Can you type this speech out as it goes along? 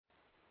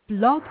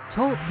Blog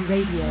Talk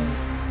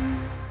Radio.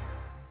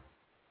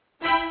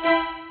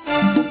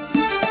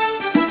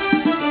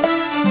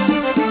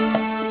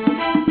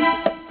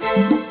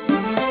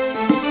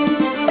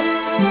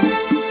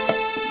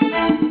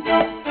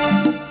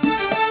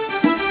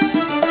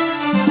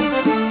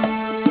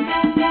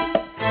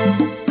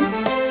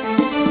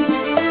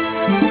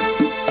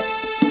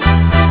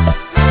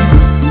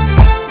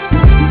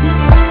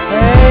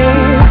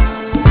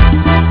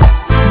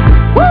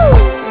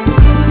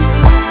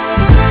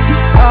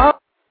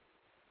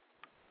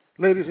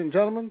 Ladies and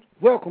gentlemen,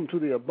 welcome to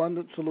the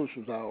Abundant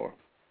Solutions Hour.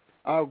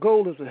 Our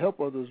goal is to help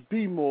others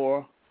be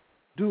more,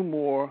 do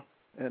more,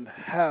 and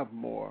have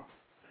more.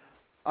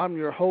 I'm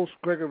your host,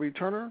 Gregory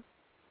Turner,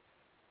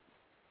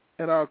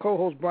 and our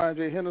co-host, Brian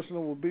J. Henderson,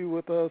 will be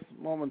with us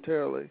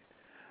momentarily.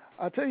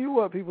 I tell you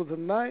what, people,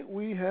 tonight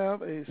we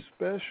have a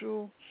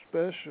special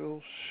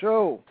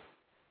show.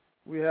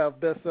 We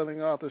have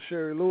best-selling author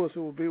Sherri Lewis,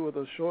 who will be with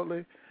us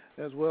shortly,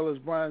 as well as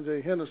Brian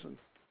J. Henderson.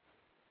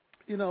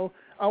 You know,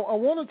 I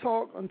want to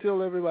talk,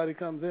 until everybody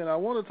comes in, I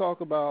want to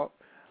talk about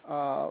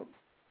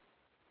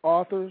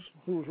authors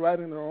who's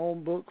writing their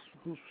own books,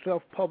 who's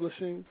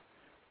self-publishing,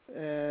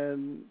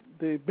 and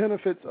the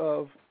benefits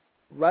of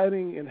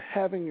writing and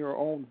having your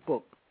own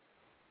book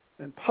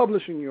and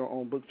publishing your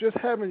own book, just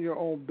having your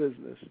own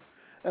business.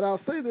 And I'll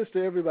say this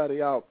to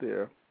everybody out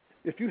there.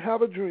 If you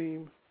have a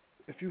dream,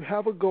 if you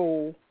have a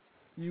goal,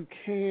 you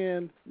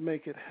can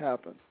make it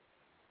happen.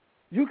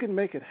 You can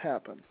make it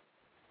happen.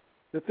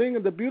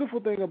 The beautiful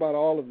thing about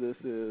all of this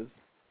is,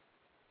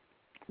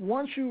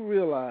 once you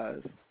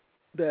realize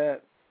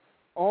that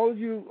all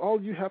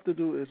you have to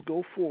do is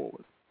go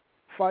forward,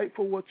 fight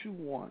for what you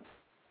want,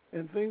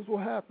 and things will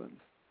happen.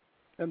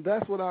 And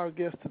that's what our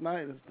guest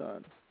tonight has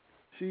done.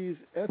 She's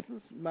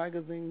Essence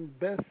Magazine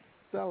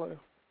best-selling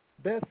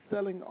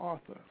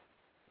author.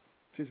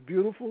 She's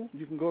beautiful.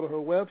 You can go to her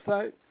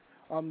website.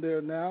 I'm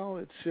there now.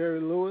 It's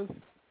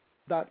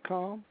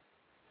SherriLewis.com,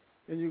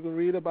 and you can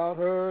read about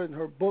her and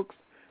her books.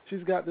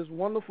 She's got this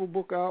wonderful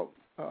book out,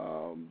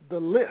 The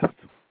List.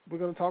 We're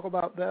going to talk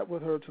about that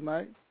with her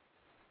tonight.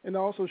 And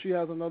also she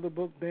has another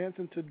book,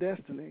 Dancing to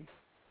Destiny,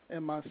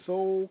 and My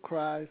Soul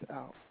Cries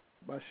Out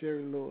by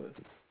Sherri Lewis.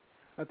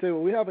 I tell you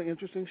what, we have an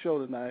interesting show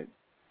tonight,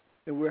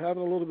 and we're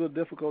having a little bit of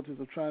difficulties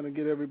of trying to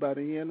get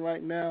everybody in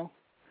right now.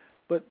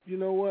 But you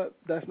know what?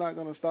 That's not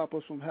going to stop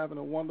us from having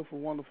a wonderful,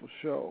 wonderful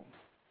show.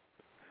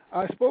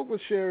 I spoke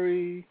with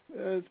Sherri,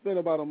 it's been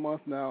about a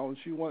month now, and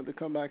she wanted to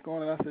come back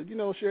on. And I said, you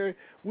know, Sherri,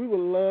 we would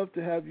love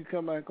to have you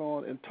come back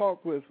on and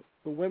talk with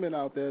the women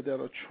out there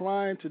that are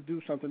trying to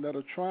do something, that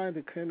are trying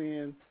to come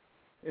in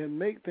and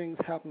make things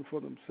happen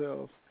for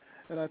themselves.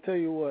 And I tell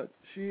you what,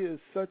 she is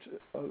such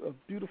a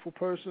beautiful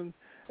person,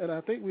 and I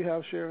think we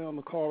have Sherri on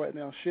the call right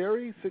now.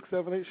 Sherri,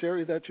 678,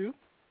 Sherri, is that you?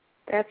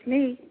 That's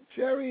me.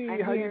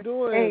 Sherri, how you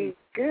doing? Hey,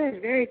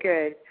 good, very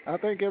good. I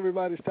think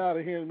everybody's tired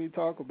of hearing me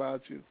talk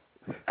about you.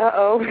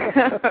 Uh-oh.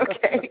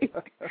 Okay.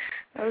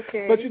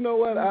 But you know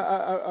what?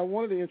 I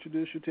wanted to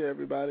introduce you to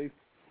everybody.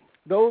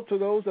 To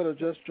those that are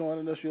just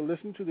joining us, you're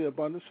listening to the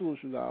Abundant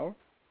Solutions Hour.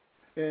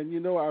 And you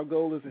know our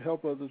goal is to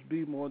help others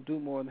be more, do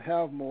more, and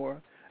have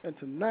more. And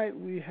tonight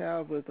we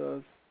have with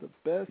us the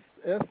best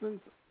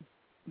Essence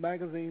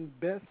Magazine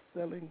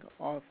best-selling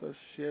author,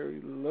 Sherri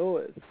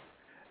Lewis.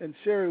 And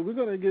Sherri, we're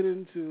going to get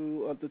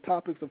into the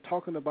topics of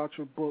talking about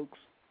your books.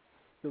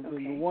 The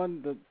new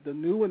one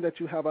that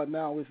you have out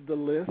now is The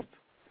List.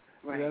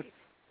 Right.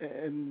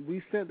 And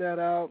we sent that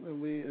out,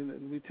 and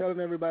we telling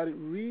everybody,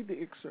 read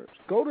the excerpts.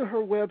 Go to her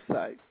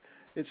website.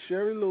 It's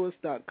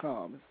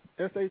SherriLewis.com.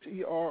 It's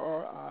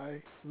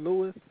SHERRI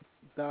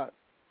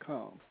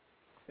Lewis.com.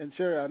 And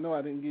Sherri, I know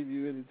I didn't give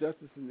you any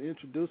justice in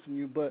introducing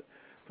you, but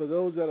for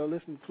those that are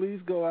listening, please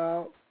go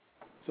out,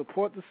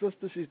 support the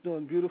sister. She's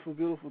doing beautiful,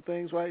 beautiful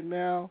things right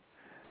now,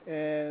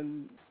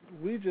 and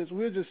we're just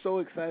so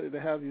excited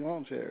to have you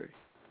on, Sherri.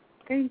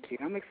 Thank you.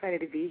 I'm excited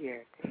to be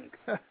here. Thanks.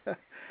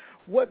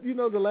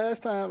 The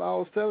last time I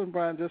was telling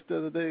Brian just the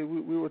other day,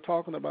 we were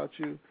talking about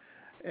you,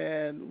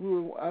 and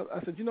I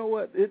said, you know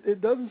what?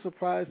 It doesn't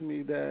surprise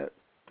me that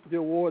the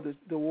awards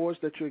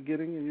that you're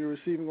getting and you're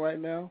receiving right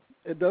now,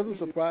 it doesn't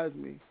surprise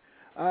me.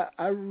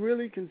 I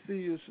really can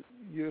see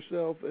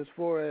yourself as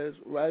far as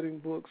writing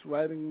books,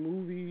 writing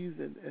movies,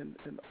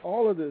 and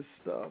all of this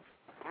stuff.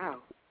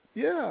 Wow.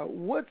 Yeah.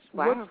 What's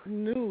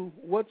new?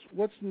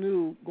 What's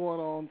new going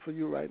on for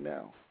you right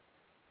now?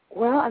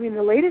 Well, I mean,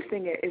 the latest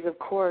thing is, of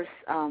course,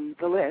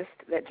 The List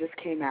that just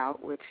came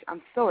out, which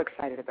I'm so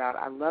excited about.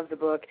 I love the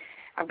book.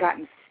 I've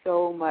gotten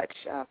so much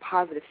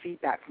positive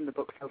feedback from the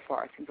book so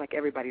far. It seems like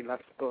everybody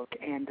loves the book.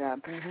 And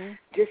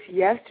just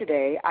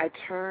yesterday, I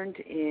turned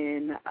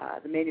in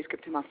the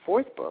manuscript to my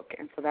fourth book,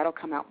 and so that'll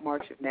come out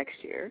March of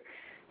next year.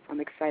 So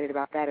I'm excited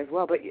about that as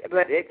well. But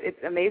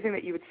it's amazing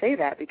that you would say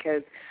that,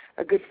 because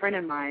a good friend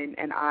of mine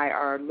and I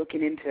are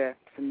looking into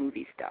some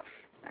movie stuff.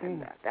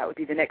 And that would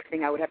be the next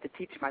thing I would have to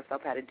teach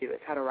myself how to do,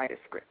 is how to write a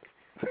script.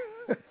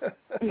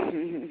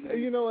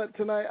 You know what?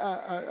 Tonight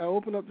I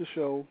opened up the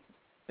show,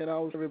 and I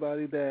was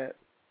everybody that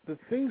the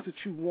things that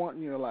you want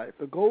in your life,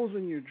 the goals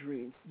in your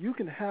dreams, you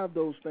can have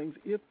those things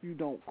if you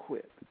don't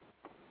quit.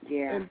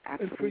 Yeah,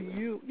 absolutely.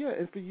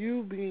 And for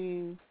you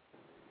being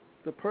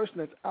the person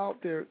that's out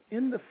there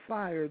in the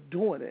fire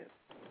doing it,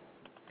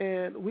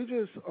 and we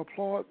just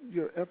applaud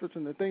your efforts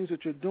and the things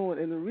that you're doing.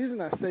 And the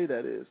reason I say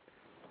that is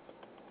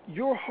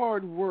your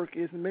hard work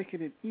is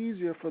making it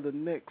easier for the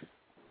next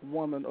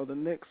woman or the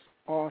next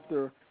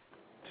author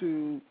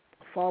to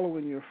follow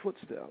in your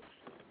footsteps.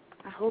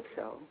 I hope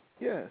so.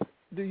 Yes.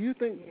 Do you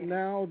think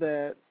now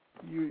that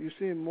you're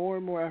seeing more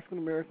and more African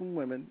American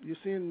women, you're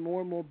seeing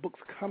more and more books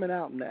coming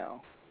out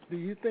now, do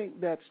you think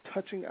that's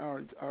touching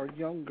our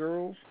young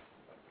girls?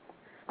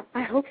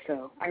 I hope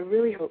so. I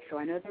really hope so.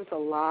 I know there's a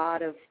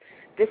lot of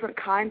different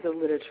kinds of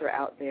literature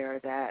out there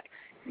that,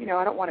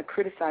 I don't want to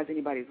criticize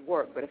anybody's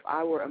work, but if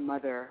I were a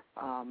mother,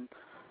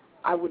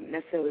 I wouldn't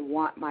necessarily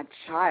want my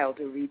child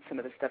to read some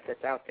of the stuff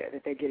that's out there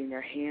that they're getting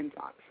their hands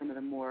on, some of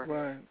the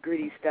more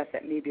gritty stuff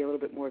that may be a little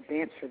bit more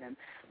advanced for them.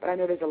 But I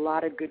know there's a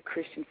lot of good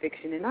Christian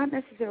fiction, and not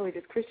necessarily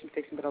just Christian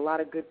fiction, but a lot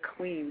of good,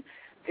 clean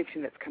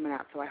fiction that's coming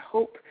out. So I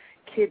hope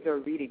kids are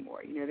reading more.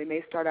 They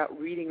may start out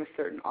reading a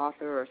certain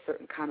author or a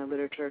certain kind of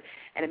literature,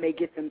 and it may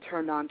get them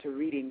turned on to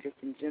reading just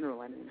in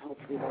general, and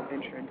hopefully they'll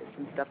venture into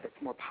some stuff that's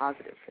more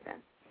positive for them.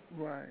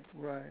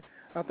 Right.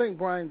 I think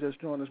Brian just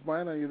joined us.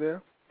 Brian, are you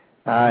there?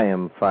 I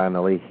am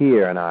finally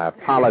here, and I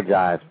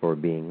apologize for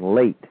being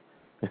late.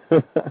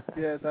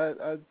 Yes,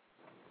 I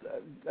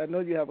know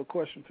you have a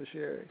question for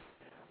Sherri.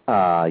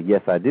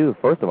 Yes, I do.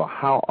 First of all,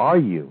 how are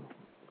you?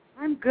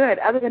 I'm good.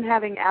 Other than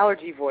having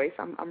allergy voice,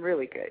 I'm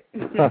really good.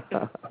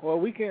 Well,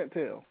 we can't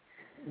tell.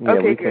 Yeah,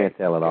 okay, we good. can't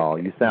tell at all.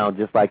 You sound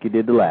just like you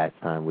did the last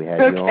time we had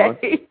you on.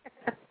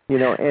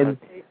 And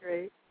okay,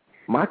 great.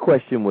 My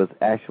question was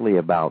actually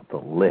about the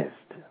list.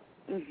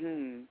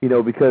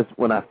 Mm-hmm. Because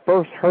when I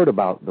first heard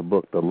about the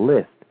book, The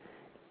List,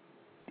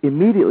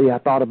 immediately I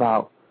thought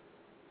about,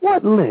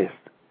 what list?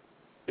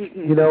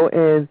 Mm-hmm.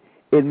 And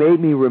it made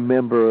me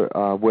remember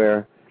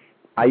where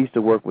I used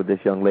to work with this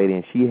young lady,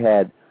 and she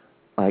had,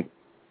 like,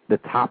 the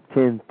top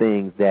 10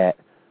 things that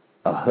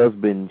a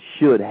husband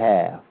should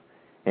have.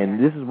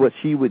 And this is what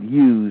she would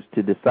use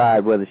to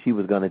decide whether she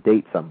was going to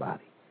date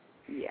somebody.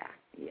 Yeah.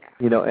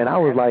 And I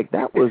was like,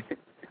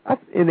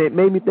 and it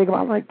made me think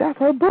about, like, that's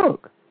her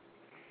book.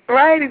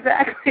 Right,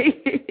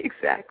 exactly.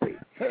 Exactly.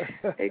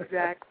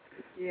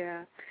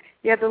 Yeah.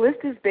 Yeah, the list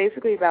is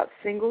basically about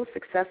single,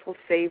 successful,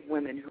 saved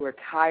women who are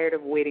tired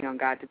of waiting on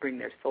God to bring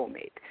their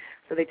soulmate.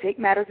 So they take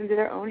matters into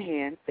their own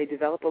hands, they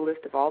develop a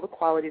list of all the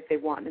qualities they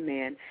want in a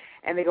man,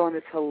 and they go on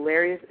this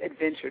hilarious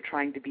adventure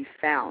trying to be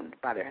found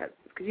by their husbands.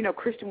 Because,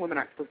 Christian women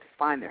aren't supposed to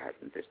find their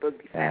husbands, they're supposed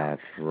to be found.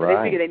 That's right. So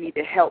they figure they need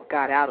to help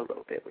God out a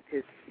little bit with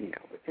his,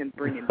 with him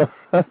bringing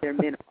their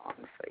men along.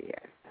 So,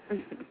 yeah.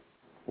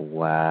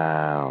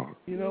 Wow.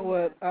 You know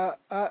what?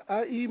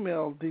 I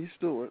emailed Dee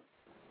Stewart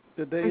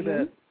the day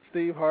that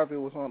Steve Harvey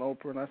was on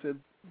Oprah, and I said,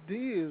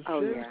 Dee, is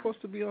Sherri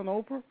supposed to be on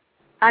Oprah?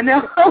 I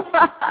know.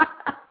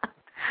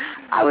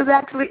 I was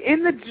actually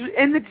in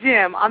the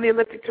gym on the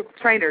elliptic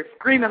trainer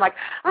screaming like,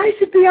 I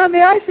should be on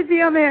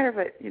there.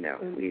 But,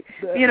 we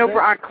Oprah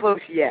aren't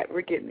close yet.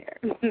 We're getting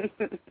there.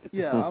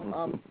 Yeah,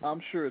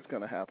 I'm sure it's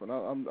going to happen.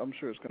 I'm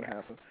sure it's going to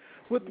happen.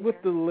 With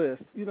the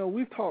list,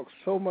 we've talked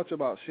so much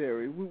about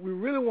Sherri. We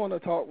really want to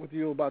talk with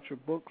you about your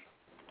books.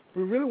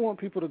 We really want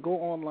people to go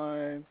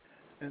online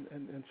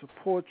and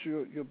support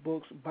your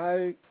books,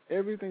 buy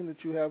everything that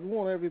you have. We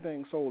want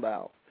everything sold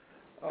out.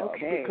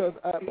 Okay. Because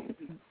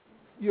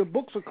your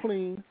books are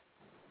clean,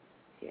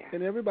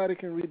 and everybody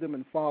can read them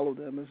and follow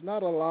them. There's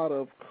not a lot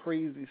of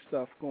crazy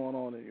stuff going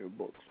on in your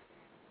books.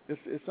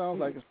 It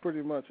sounds like it's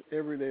pretty much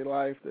everyday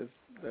life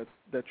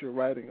that you're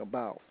writing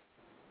about.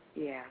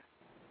 Yeah.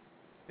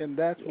 And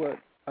that's what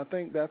I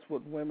think. That's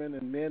what women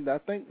and men. I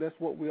think that's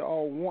what we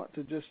all want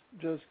to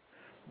just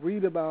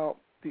read about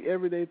the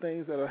everyday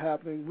things that are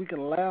happening. We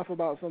can laugh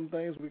about some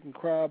things. We can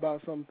cry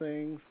about some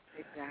things.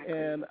 Exactly.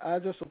 And I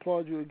just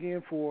applaud you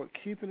again for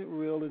keeping it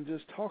real and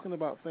just talking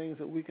about things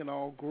that we can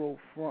all grow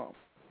from.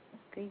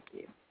 Thank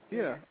you.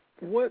 Yeah.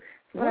 What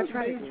made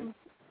you?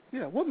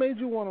 Yeah. What made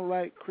you want to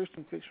write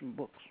Christian fiction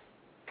books?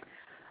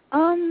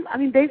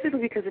 Basically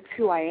because it's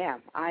who I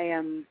am. I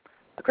am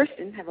a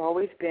Christian, have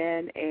always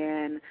been,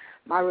 and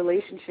my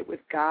relationship with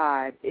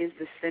God is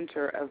the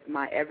center of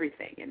my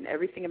everything, and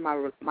everything in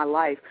my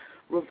life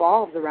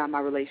revolves around my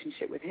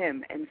relationship with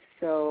Him. And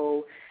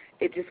so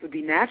it just would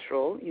be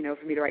natural,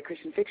 for me to write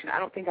Christian fiction. I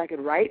don't think I could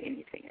write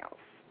anything else.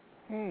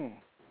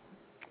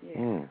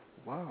 Yeah.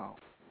 Wow.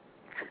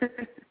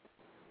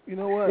 You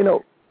know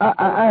what?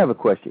 I have a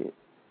question.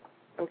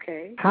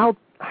 Okay.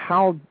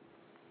 How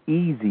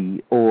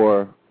easy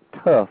or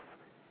tough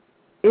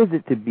is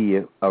it to be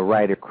a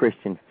writer of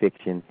Christian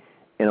fiction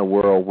in a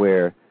world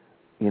where,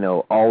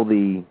 all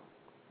the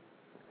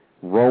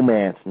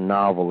romance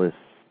novelists,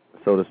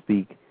 so to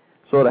speak,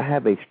 sort of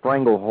have a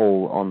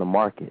stranglehold on the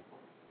market?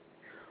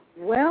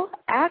 Well,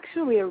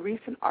 actually, a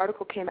recent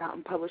article came out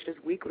in Publishers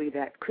Weekly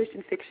that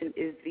Christian fiction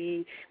is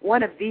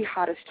one of the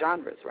hottest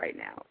genres right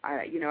now.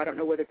 I don't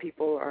know whether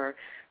people are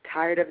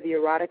tired of the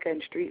erotica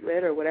and street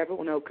lit or whatever.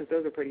 Well, no, because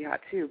those are pretty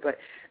hot too. But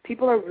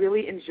people are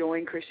really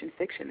enjoying Christian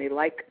fiction. They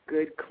like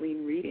good,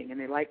 clean reading, and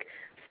they like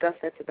stuff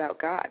that's about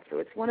God. So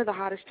it's one of the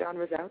hottest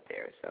genres out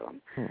there. So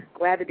I'm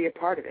glad to be a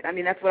part of it. I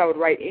mean, that's what I would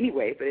write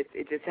anyway, but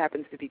it just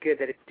happens to be good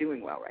that it's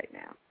doing well right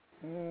now.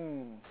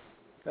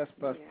 That's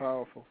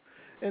powerful.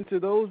 And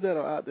to those that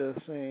are out there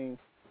saying,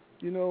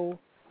 to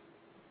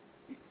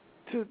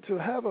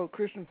have a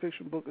Christian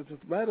fiction book, is to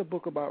write a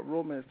book about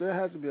romance, there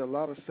has to be a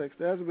lot of sex,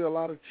 there has to be a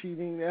lot of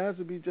cheating, there has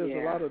to be just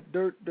a lot of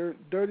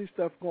dirty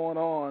stuff going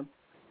on.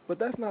 But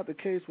that's not the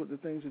case with the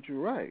things that you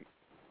write.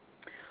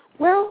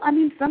 Well, I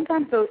mean,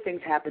 sometimes those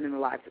things happen in the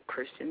lives of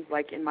Christians.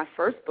 Like in my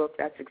first book,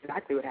 that's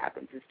exactly what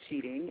happens, is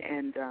cheating.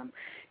 And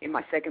in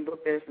my second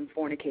book, there's some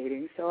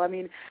fornicating. So, I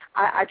mean,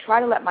 I try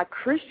to let my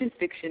Christian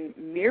fiction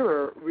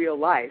mirror real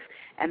life.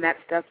 And that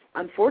stuff,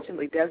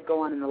 unfortunately, does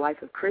go on in the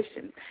life of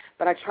Christians.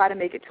 But I try to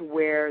make it to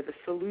where the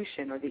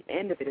solution or the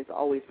end of it is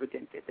always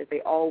redemptive, that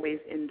they always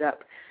end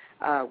up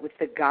with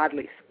the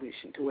godly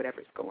solution to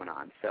whatever's going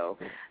on. So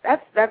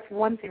that's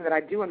one thing that I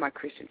do in my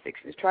Christian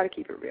fiction, is try to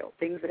keep it real.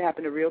 Things that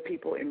happen to real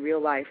people in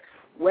real life,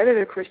 whether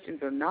they're Christians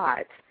or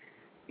not,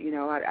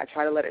 I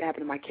try to let it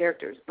happen to my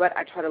characters, but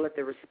I try to let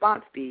the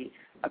response be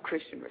a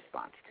Christian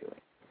response to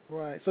it.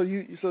 Right. So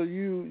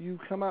you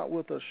come out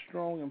with a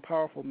strong and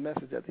powerful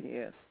message at the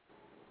end.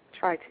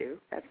 Try to.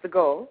 That's the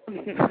goal.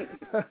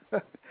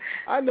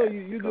 I know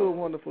you do a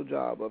wonderful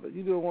job of it.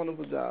 You do a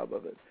wonderful job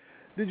of it.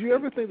 Did you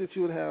ever think that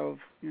you would have,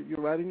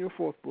 you're writing your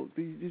fourth book,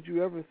 did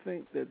you ever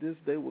think that this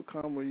day would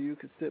come where you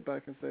could sit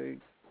back and say,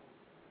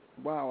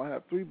 wow, I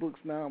have 3 books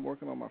now, I'm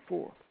working on my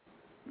 4th?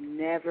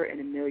 Never in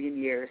a million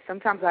years.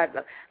 Sometimes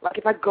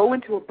if I go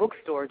into a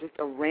bookstore, just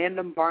a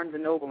random Barnes &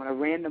 Noble and a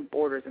random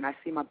Borders, and I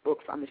see my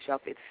books on the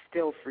shelf, it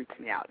still freaks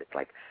me out. It's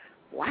like,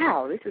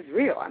 wow, this is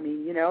real. I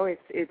mean,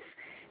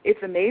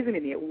 it's amazing to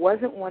me. It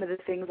wasn't one of the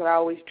things that I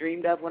always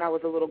dreamed of when I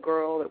was a little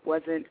girl. It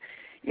wasn't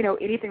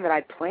anything that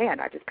I'd planned.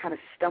 I just kind of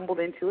stumbled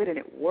into it, and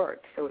it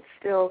worked. So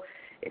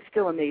it's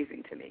still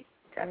amazing to me,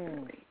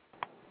 definitely.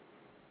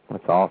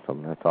 That's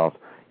awesome. That's awesome.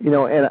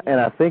 And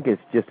I think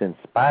it's just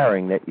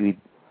inspiring that we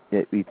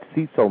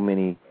see so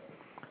many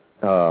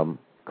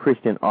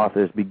Christian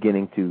authors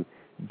beginning to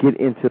get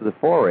into the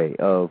foray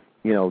of,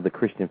 the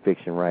Christian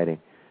fiction writing.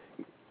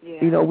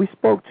 Yeah. We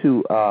spoke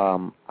to,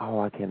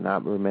 I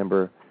cannot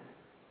remember,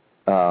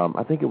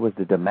 I think it was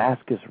the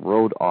Damascus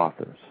Road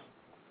authors.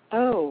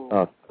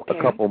 Okay.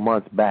 A couple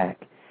months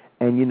back.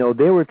 And,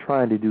 they were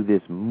trying to do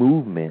this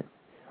movement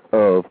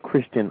of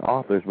Christian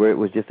authors where it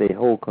was just a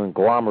whole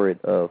conglomerate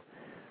of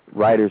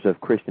writers of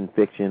Christian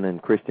fiction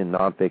and Christian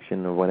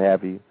nonfiction or what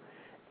have you.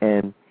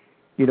 And,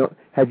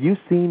 have you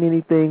seen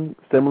anything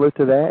similar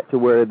to that, to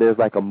where there's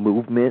like a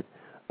movement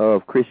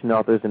of Christian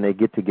authors and they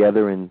get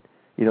together and,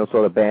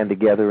 sort of band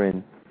together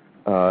and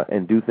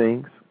do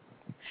things?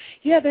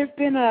 Yeah, there have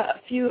been a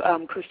few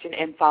Christian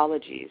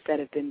anthologies that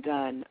have been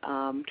done.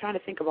 I'm trying to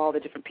think of all the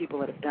different people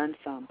that have done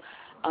some.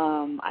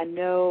 I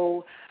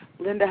know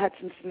Linda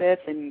Hudson Smith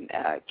and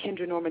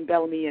Kendra Norman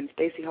Bellamy and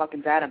Stacey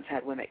Hawkins Adams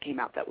had one that came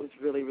out that was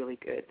really, really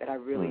good, that I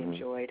really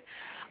enjoyed.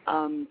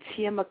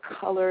 Tia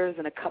McCollors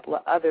and a couple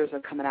of others are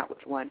coming out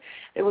with one.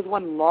 There was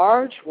one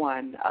large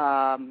one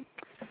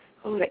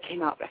that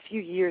came out a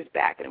few years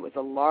back, and it was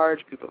a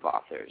large group of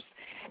authors.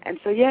 And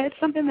so, yeah, it's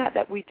something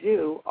that we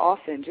do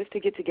often, just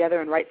to get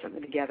together and write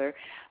something together.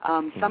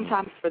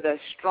 Sometimes for the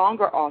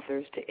stronger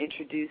authors to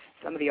introduce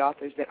some of the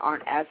authors that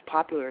aren't as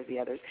popular as the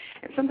others,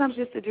 and sometimes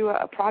just to do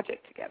a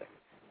project together.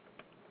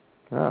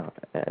 Oh,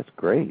 that's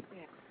great.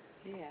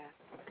 Yeah.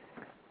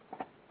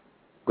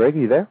 Greg, are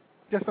you there?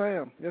 Yes, I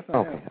am.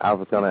 Okay, I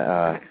was going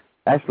to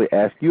actually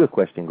ask you a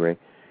question, Greg.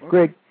 Okay.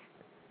 Greg,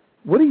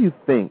 what do you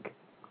think,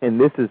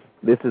 and this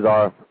is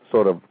our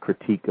sort of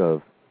critique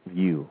of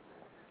you,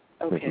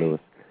 Ms. Lewis.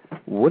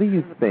 What do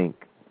you think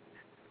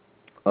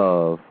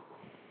of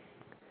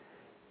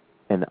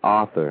an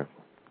author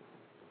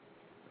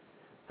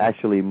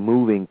actually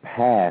moving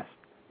past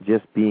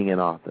just being an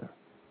author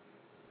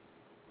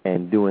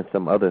and doing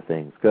some other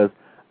things? Because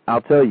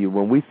I'll tell you,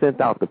 when we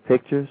sent out the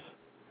pictures,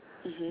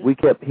 we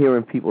kept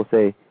hearing people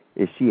say,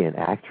 "Is she an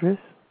actress?"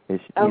 Is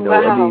she, wow.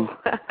 I mean,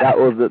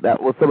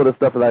 that was some of the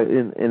stuff that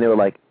and they were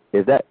like,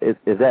 "Is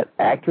that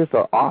actress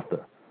or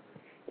author?"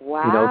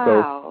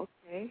 Wow.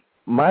 Okay.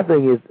 My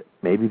thing is,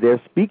 maybe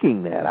they're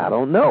speaking that. I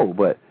don't know.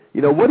 But,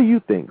 what do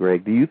you think,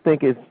 Greg? Do you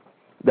think it's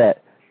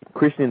that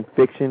Christian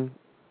fiction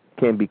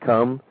can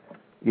become,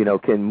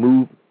 can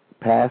move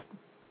past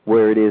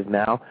where it is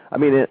now? I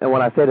mean, and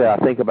when I say that,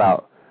 I think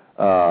about,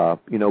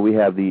 we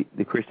have the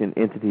Christian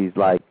entities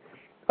like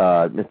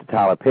Mr.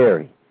 Tyler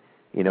Perry,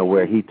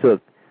 where he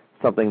took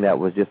something that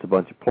was just a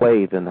bunch of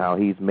plays and how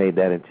he's made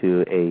that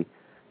into a,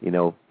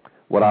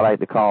 what I like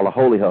to call a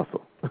holy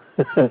hustle.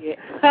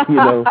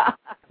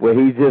 Where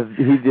he's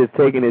just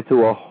taking it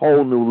to a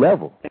whole new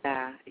level.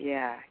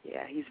 Yeah.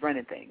 He's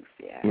running things.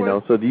 Yeah.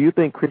 So do you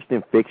think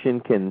Christian fiction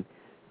can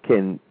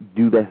can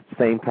do that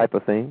same type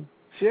of thing?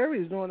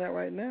 Sherri's doing that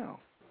right now.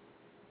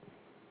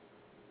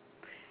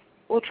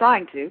 Well,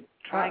 trying to.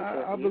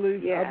 I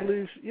believe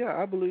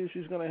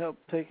she's going to help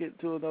take it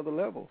to another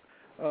level.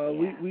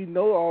 We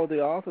know all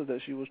the authors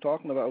that she was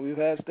talking about. We've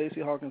had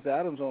Stacey Hawkins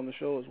Adams on the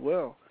show as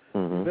well.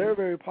 Mm-hmm. Very,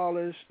 very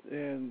polished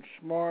and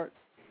smart.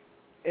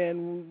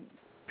 And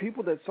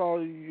people that saw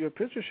your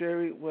picture,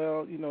 Sherri,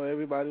 well, you know,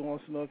 everybody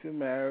wants to know if you're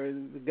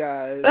married. The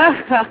guys.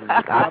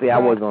 I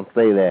was going to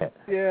say that.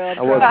 Yeah,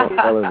 I was going to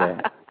tell her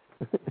that.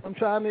 I'm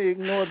trying to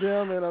ignore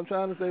them, and I'm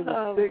trying to say,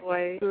 well, stick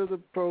boy. to the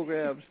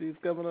program. She's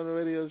coming on the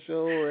radio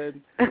show,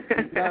 and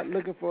she's not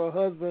looking for a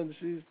husband.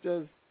 She's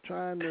just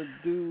trying to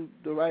do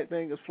the right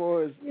thing as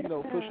far as, you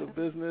know, push her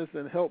business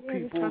and help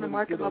people. Just trying to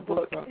market my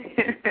book.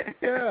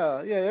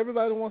 Yeah,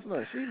 everybody wants to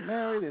know. She's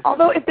married.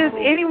 Although if there's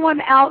anyone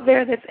out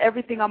there that's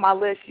everything on my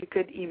list, you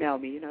could email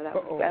me. You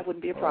know, that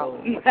wouldn't be a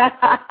problem.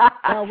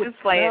 Just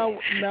play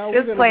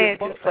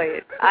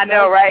it. I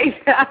know, right?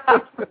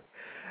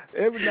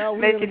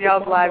 Making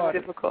y'all's lives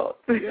difficult.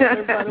 Yeah,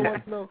 everybody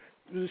wants to know.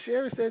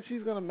 Sherri said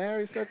she's going to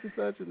marry such and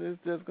such, and it's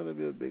just going to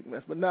be a big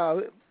mess. But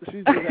no,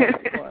 she's just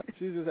having fun.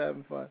 She's just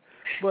having fun.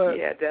 But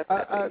yeah,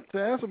 definitely. To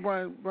answer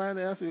Brian,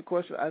 to answer your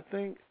question, I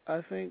think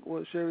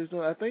what Sherri's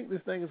doing, I think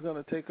this thing is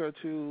going to take her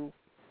to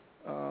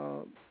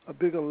a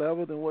bigger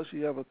level than what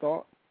she ever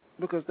thought,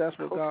 because that's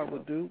what God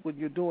would do. When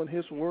you're doing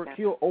His work,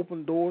 He'll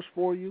open doors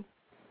for you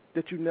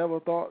that you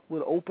never thought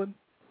would open.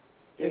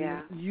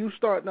 Yeah. And you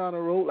start down a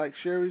road like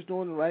Sherri's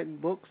doing and writing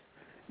books,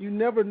 you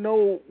never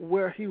know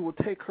where He will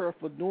take her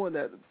for doing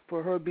that,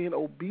 for her being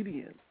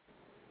obedient.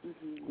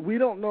 Mm-hmm. We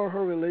don't know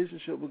her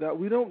relationship with God.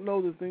 We don't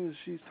know the things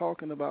she's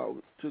talking about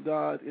to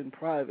God in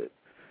private.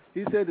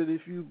 He said that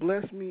if you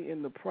bless me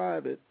in the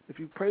private, if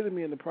you pray to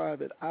me in the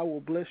private, I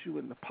will bless you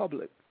in the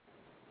public.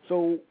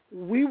 So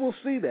we will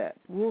see that.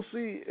 We'll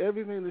see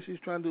everything that she's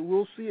trying to do.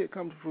 We'll see it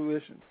come to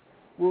fruition.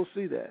 We'll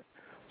see that.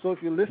 So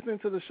if you're listening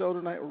to the show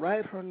tonight,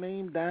 write her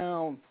name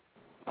down.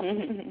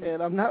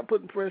 And I'm not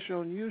putting pressure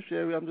on you,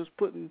 Sherri. I'm just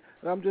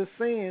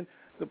saying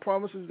the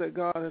promises that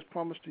God has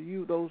promised to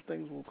you, those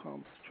things will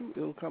come true.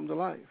 It'll come to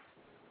life.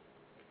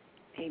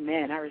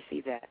 Amen. I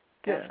receive that.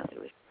 Yeah. Definitely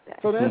receive that.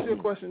 So to answer your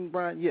question,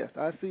 Brian, yes,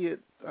 I see it.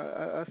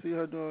 I see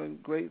her doing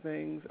great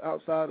things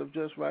outside of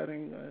just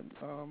writing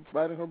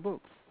her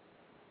books.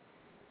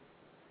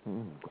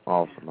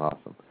 Awesome.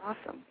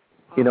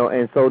 You know,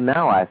 and so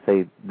now I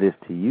say this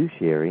to you,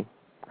 Sherri.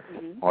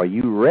 Mm-hmm. Are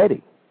you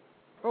ready?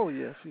 Oh,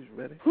 yes, she's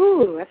ready.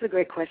 Ooh, that's a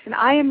great question.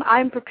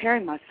 I'm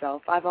preparing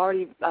myself. I've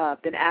already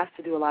been asked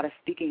to do a lot of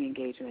speaking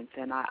engagements,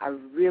 and I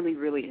really,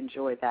 really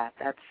enjoy that.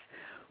 That's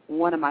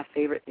one of my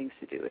favorite things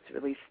to do. It's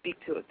really speak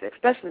to it,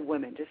 especially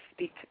women, just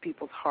speak to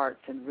people's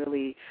hearts and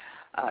really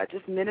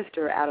just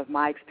minister out of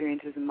my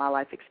experiences and my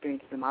life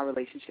experiences and my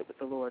relationship with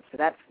the Lord. So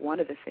that's one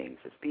of the things,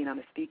 is being on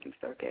a speaking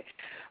circuit.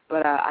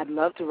 But I'd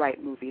love to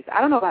write movies. I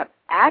don't know about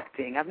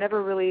acting. I've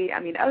never really,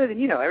 other than,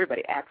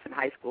 everybody acts in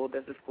high school,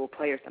 does a school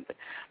play or something.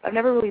 But I've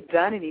never really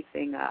done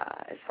anything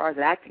as far as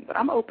acting. But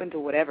I'm open to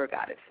whatever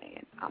God is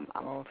saying. I'm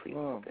completely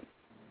open.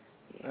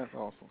 Yeah. That's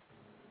awesome.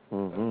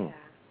 Mm-hmm.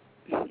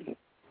 Yeah.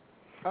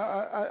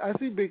 I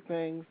see big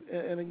things.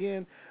 And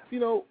again,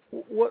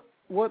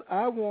 what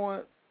I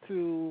want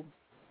to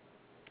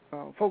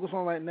focus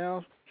on right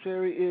now,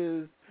 Sherri,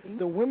 is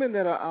the women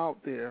that are out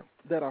there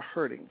that are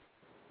hurting.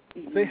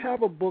 Mm-hmm. They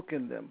have a book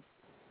in them,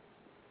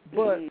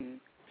 but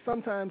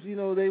sometimes,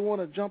 they want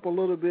to jump a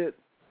little bit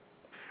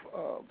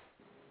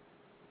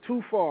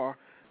too far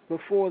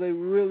before they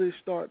really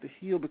start to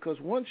heal, because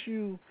once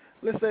you,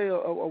 let's say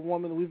a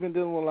woman, we've been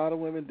dealing with a lot of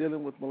women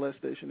dealing with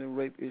molestation and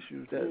rape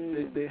issues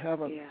that they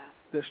haven't,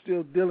 they're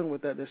still dealing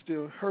with that, they're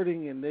still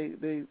hurting, and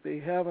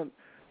they haven't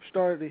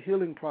started the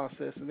healing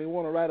process, and they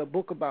want to write a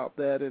book about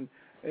that, and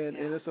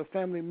it's a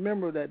family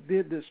member that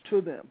did this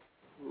to them.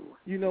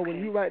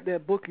 When you write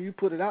that book and you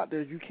put it out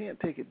there, you can't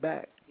take it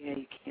back. Yeah,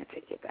 you can't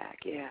take it back.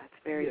 Yeah,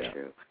 it's very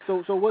true.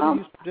 So what do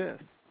you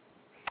suggest?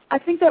 I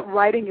think that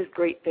writing is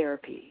great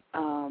therapy,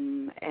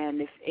 and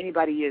if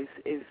anybody is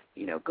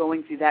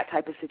going through that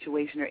type of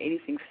situation or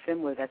anything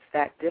similar that's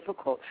that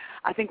difficult,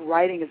 I think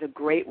writing is a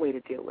great way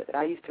to deal with it.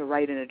 I used to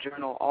write in a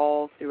journal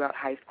all throughout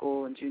high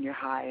school and junior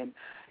high and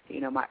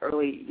my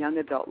early young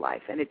adult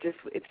life, and it's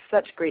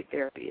such great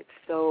therapy. It's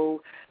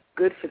so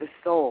good for the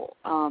soul.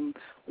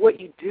 What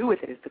you do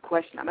with it is the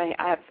question.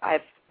 I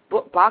have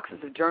boxes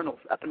of journals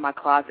up in my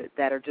closet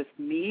that are just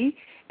me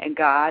and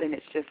God, and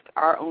it's just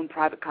our own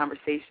private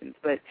conversations,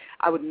 but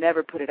I would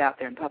never put it out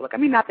there in public.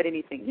 Not that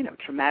anything,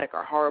 traumatic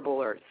or horrible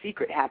or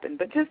secret happened,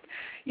 but just,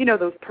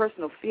 those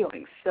personal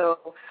feelings.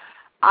 So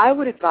I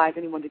would advise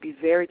anyone to be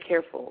very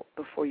careful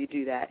before you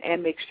do that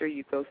and make sure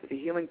you go through the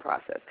healing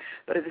process.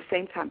 But at the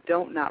same time,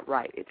 don't not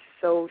write. It's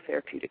so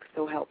therapeutic,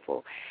 so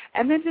helpful.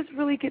 And then just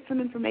really get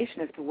some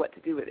information as to what to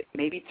do with it.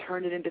 Maybe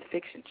turn it into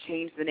fiction,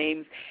 change the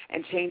names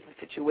and change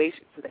the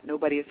situation so that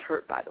nobody is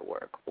hurt by the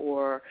work.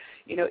 Or,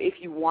 if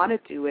you want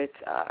to do it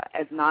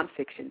as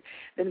nonfiction,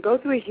 then go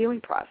through a healing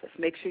process.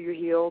 Make sure you're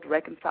healed,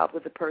 reconciled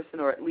with the person,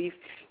 or at least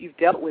you've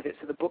dealt with it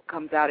so the book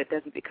comes out. It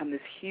doesn't become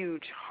this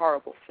huge,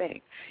 horrible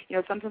thing.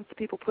 Sometimes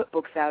people put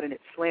books out and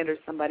it slanders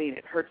somebody and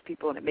it hurts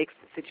people and it makes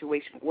the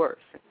situation worse.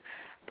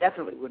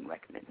 Definitely wouldn't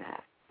recommend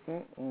that.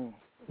 Mm-mm.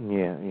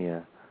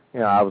 Yeah.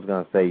 I was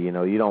going to say, you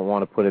don't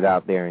want to put it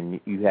out there and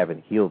you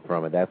haven't healed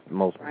from it. That's the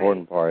most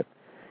important part.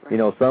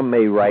 Right. Some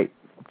may write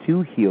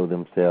to heal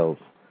themselves.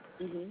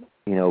 Mm-hmm.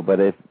 But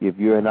if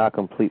you're not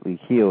completely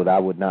healed, I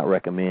would not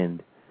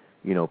recommend,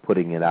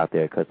 putting it out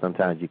there, because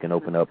sometimes you can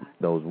open up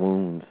those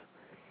wounds,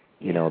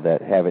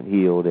 that haven't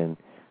healed, and,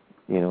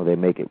 they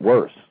make it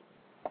worse.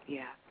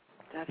 Yeah,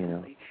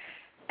 definitely.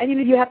 And,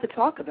 you have to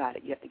talk about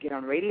it. You have to get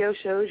on radio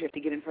shows. You have to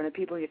get in front of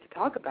people. You have to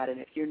talk about it.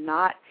 And if you're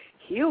not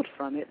healed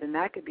from it, then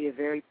that could be a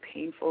very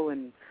painful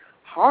and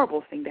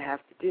horrible thing to have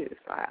to do.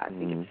 So I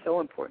think it's so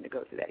important to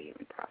go through that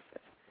healing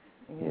process.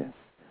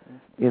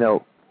 Yeah.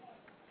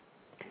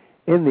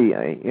 In the,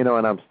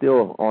 and I'm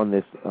still on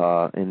this,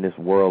 in this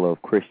world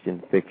of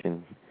Christian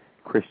fiction,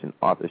 Christian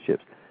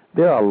authorships,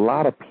 there are a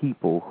lot of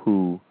people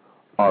who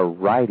are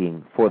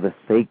writing for the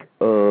sake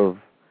of,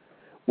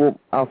 well,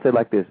 I'll say it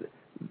like this,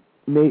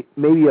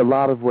 maybe a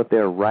lot of what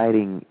they're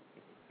writing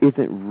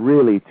isn't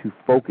really to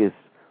focus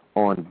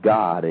on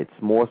God. It's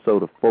more so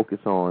to focus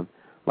on,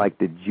 like,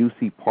 the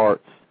juicy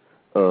parts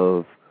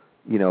of,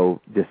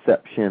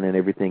 deception and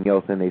everything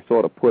else, and they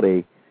sort of put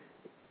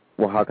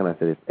how can I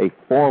say this, a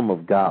form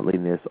of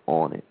godliness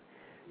on it,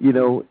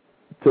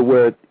 to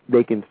where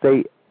they can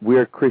say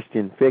we're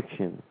Christian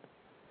fiction,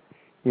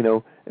 and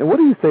what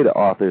do you say to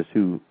authors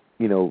who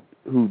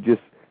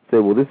just say,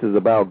 well, this is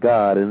about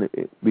God, and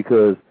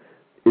because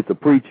it's a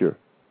preacher,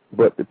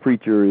 but the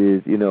preacher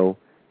is,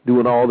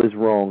 doing all this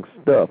wrong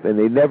stuff, and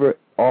they never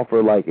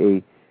offer like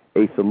a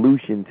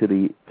solution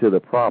to the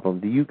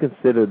problem. Do you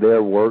consider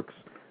their works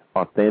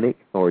authentic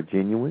or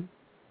genuine?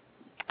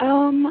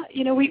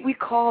 We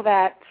call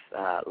that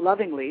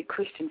lovingly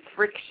Christian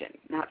friction,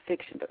 not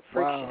fiction, but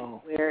friction,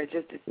 where it's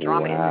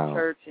drama in the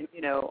church and,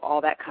 all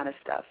that kind of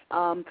stuff.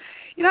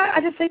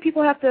 I just say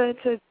people have to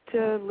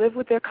live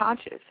with their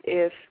conscience.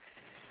 If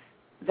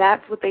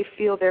that's what they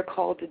feel they're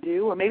called to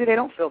do, or maybe they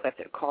don't feel that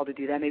they're called to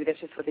do that, maybe that's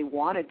just what they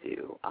want to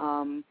do,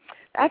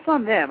 that's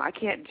on them. I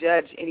can't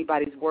judge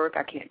anybody's work.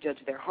 I can't judge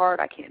their heart.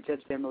 I can't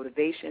judge their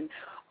motivation.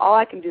 All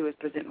I can do is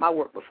present my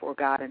work before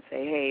God and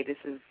say, hey, this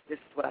is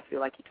what I feel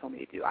like He told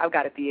me to do. I've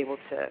got to be able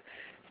to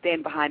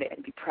stand behind it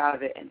and be proud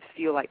of it and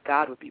feel like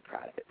God would be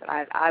proud of it. But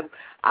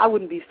I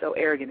wouldn't be so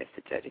arrogant as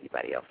to judge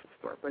anybody else's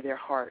work or their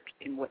heart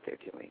in what they're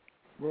doing.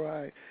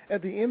 Right.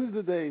 At the end of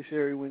the day,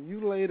 Sherri, when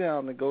you lay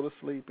down to go to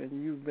sleep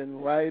and you've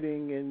been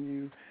writing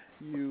and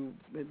you've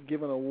been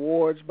given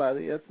awards by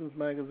the Essence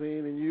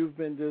magazine and you've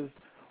been just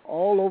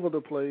all over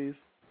the place,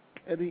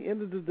 at the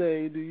end of the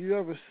day, do you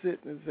ever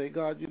sit and say,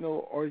 God,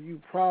 are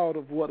you proud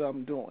of what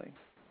I'm doing?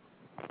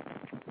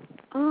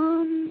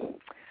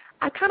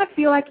 I kind of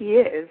feel like He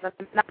is.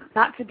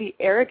 Not to be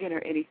arrogant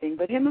or anything,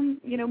 but him,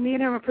 me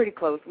and him are pretty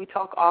close. We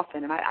talk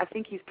often, and I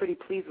think He's pretty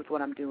pleased with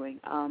what I'm doing.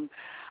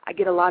 I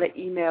get a lot of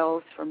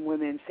emails from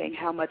women saying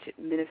how much it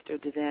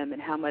ministered to them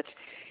and how much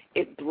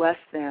it blessed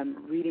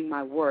them reading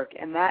my work,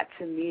 and that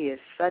to me is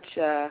such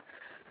a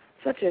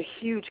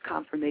huge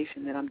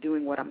confirmation that I'm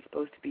doing what I'm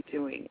supposed to be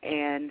doing.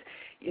 And,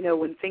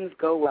 when things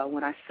go well,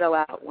 when I sell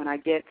out, when I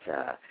get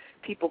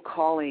people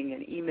calling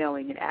and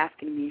emailing and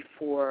asking me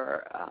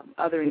for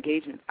other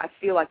engagements, I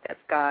feel like that's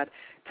God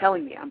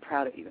telling me I'm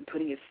proud of you and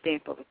putting His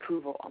stamp of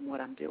approval on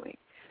what I'm doing.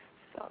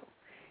 So,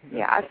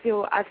 yeah, I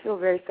feel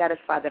very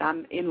satisfied that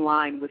I'm in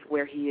line with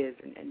where He is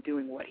and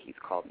doing what He's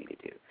called me to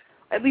do.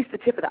 At least the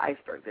tip of the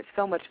iceberg. There's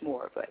so much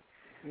more, but...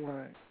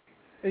 Right.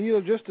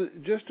 And,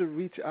 just to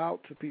reach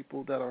out to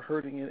people that are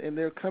hurting, and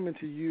they're coming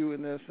to you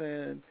and they're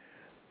saying,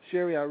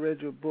 Sherri, I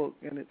read your book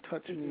and it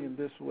touched me in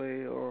this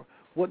way, or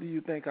what do you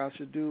think I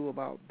should do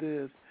about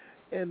this?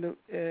 And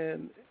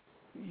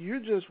you're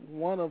just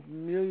one of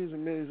millions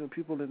and millions of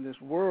people in this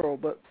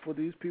world, but for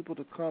these people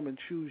to come and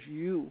choose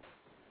you.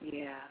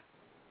 Yeah.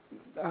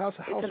 How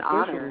special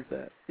honor. Is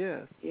that?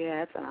 Yes.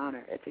 Yeah, it's an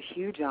honor. It's a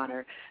huge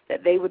honor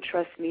that they would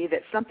trust me,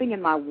 that something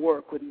in my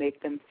work would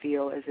make them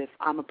feel as if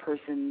I'm a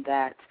person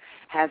that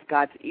has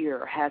God's ear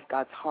or has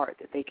God's heart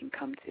that they can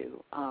come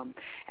to. And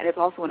it's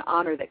also an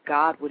honor that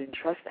God would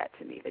entrust that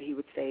to me, that He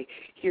would say,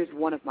 here's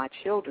one of my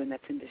children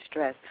that's in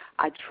distress.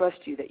 I trust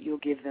you that you'll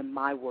give them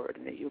my word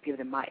and that you'll give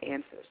them my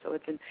answer. So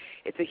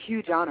it's a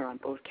huge honor on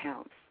both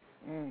counts.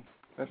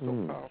 That's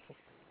so powerful.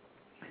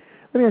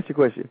 Let me ask you a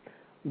question.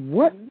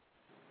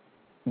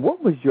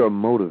 What was your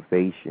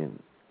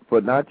motivation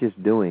for not just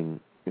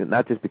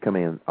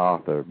becoming an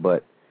author,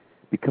 but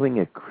becoming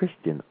a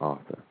Christian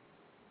author?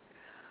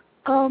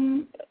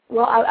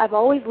 Well, I've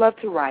always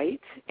loved to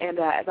write, and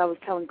as I was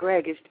telling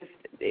Greg,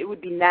 it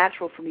would be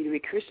natural for me to be a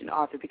Christian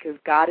author because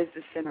God is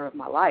the center of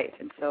my life,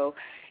 and so,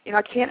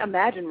 I can't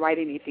imagine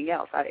writing anything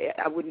else.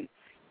 I wouldn't.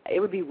 It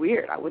would be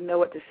weird. I wouldn't know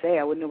what to say.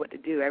 I wouldn't know what to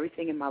do.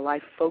 Everything in my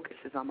life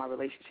focuses on my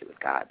relationship with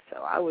God,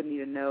 so I wouldn't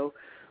even know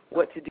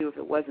what to do if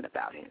it wasn't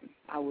about Him.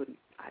 I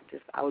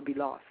would be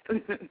lost.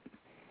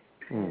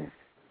 Yeah.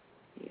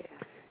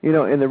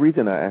 And the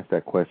reason I asked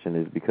that question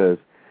is because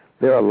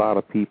there are a lot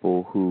of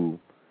people who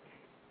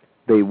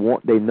they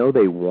know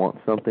they want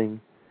something,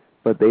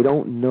 but they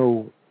don't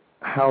know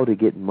how to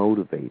get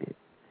motivated.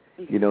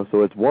 Mm-hmm.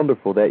 So it's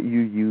wonderful that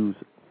you use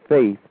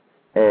faith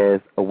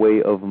as a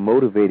way of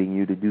motivating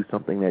you to do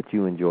something that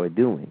you enjoy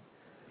doing.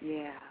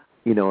 Yeah.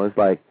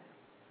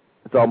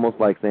 It's almost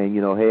like saying,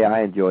 hey,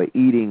 I enjoy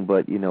eating,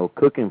 but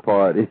cooking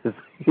part is,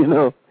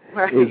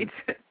 right.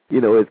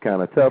 It's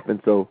kind of tough, and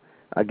so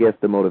I guess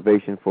the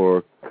motivation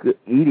for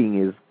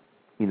eating is,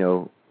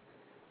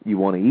 you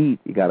want to eat,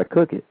 you got to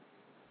cook it.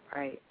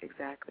 Right,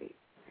 exactly.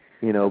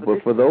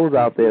 But for those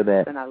out there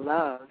that... And I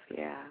love,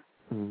 yeah.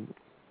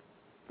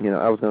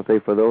 I was going to say,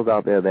 for those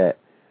out there that,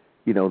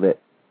 that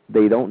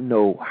they don't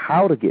know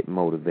how to get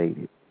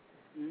motivated,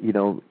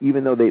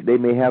 even though they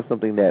may have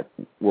something that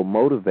will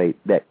motivate,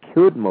 that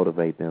could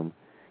motivate them,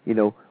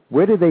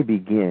 where do they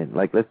begin?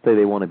 Like, let's say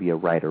they want to be a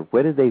writer.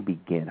 Where do they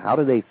begin? How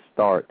do they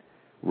start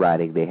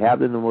writing? They have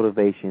the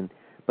motivation,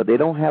 but they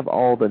don't have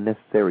all the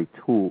necessary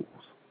tools.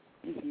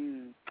 Mm-hmm.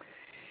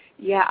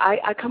 Yeah,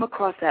 I come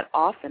across that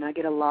often. I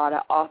get a lot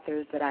of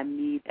authors that I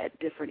meet at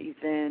different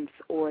events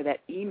or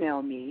that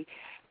email me,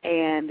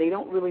 and they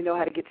don't really know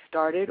how to get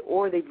started,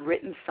 or they've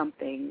written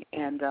something,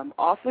 and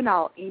often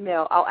I'll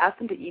ask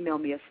them to email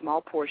me a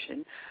small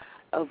portion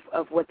of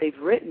what they've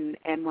written,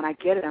 and when I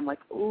get it, I'm like,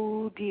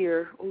 oh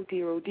dear,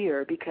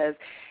 because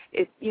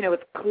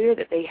it's clear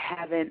that they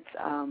haven't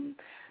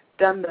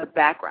done the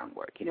background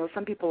work.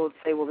 Some people would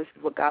say, well, this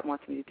is what God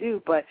wants me to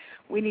do, but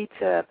we need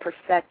to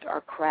perfect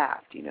our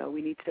craft.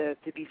 We need to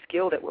be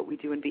skilled at what we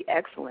do and be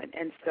excellent.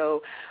 And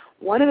so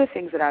one of the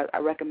things that I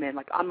recommend,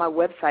 like on my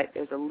website,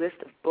 there's a list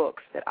of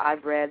books that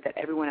I've read, that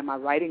everyone in my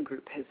writing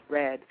group has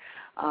read,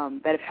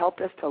 that have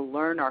helped us to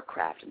learn our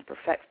craft and to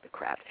perfect the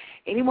craft.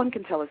 Anyone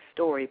can tell a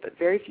story, but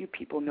very few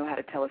people know how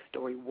to tell a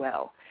story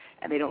well,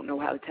 and they don't know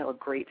how to tell a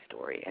great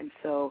story. And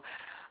so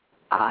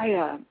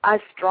I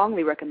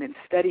strongly recommend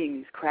studying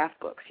these craft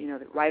books.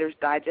 The Writer's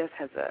Digest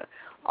has an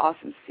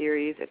awesome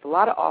series. There's a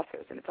lot of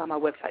authors, and it's on my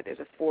website. There's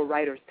a For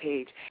Writers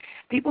page.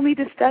 People need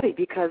to study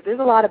because there's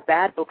a lot of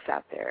bad books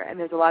out there, and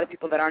there's a lot of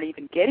people that aren't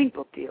even getting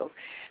book deals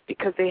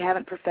because they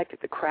haven't perfected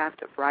the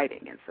craft of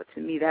writing. And so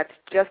to me, that's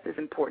just as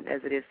important as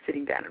it is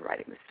sitting down and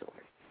writing the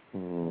story.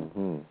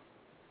 Mm-hmm.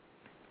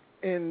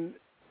 And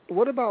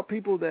what about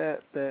people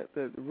that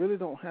really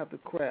don't have the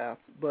craft,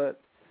 but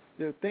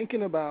they're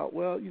thinking about,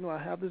 well, I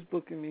have this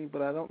book in me,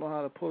 but I don't know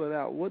how to pull it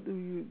out. What do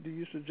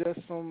you suggest?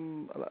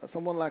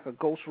 Someone like a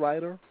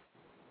ghostwriter?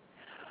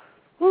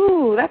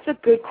 Ooh, that's a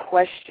good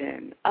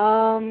question.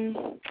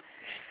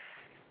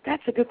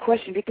 That's a good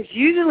question because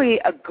usually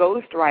a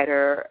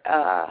ghostwriter,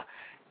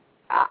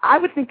 I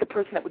would think the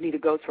person that would need a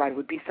ghostwriter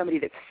would be somebody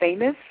that's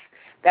famous,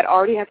 that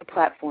already has a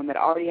platform, that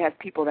already has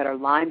people that are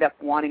lined up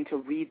wanting to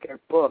read their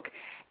book,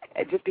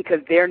 just because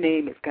their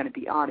name is going to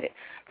be on it.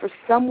 For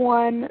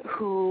someone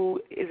who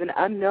is an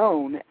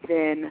unknown,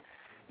 then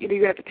you're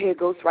going to have to pay a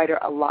ghostwriter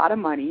a lot of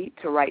money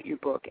to write your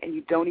book, and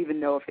you don't even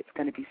know if it's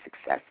going to be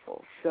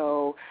successful.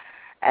 So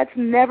that's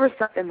never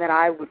something that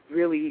I would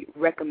really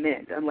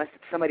recommend unless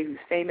it's somebody who's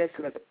famous,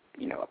 who has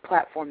a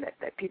platform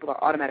that people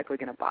are automatically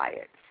going to buy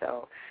it.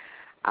 So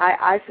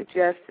I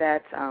suggest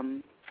that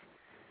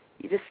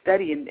you just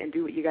study and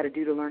do what you got to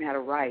do to learn how to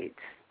write.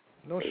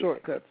 No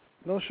shortcuts.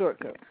 No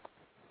shortcuts.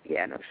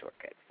 Yeah, no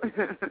shortcuts.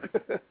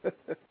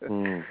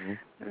 Mm-hmm.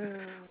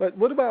 But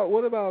what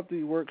about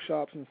the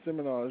workshops and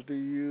seminars? Do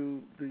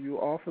you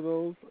offer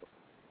those?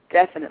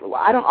 Definitely.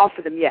 Well, I don't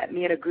offer them yet.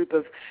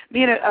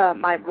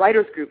 My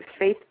writers group,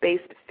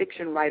 Faith-Based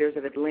Fiction Writers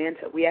of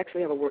Atlanta, we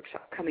actually have a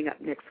workshop coming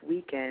up next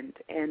weekend,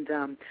 and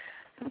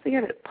I don't think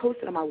I have it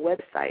posted on my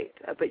website,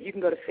 but you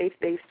can go to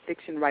Faith-Based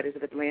Fiction Writers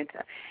of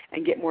Atlanta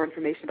and get more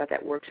information about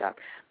that workshop.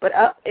 But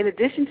in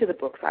addition to the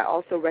books, I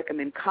also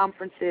recommend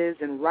conferences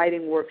and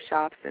writing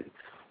workshops and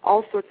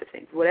all sorts of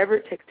things, whatever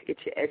it takes to get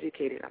you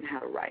educated on how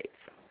to write.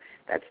 So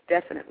that's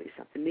definitely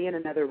something. Me and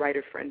another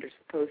writer friend are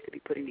supposed to be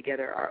putting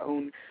together our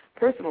own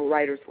personal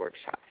writers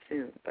workshop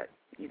soon, but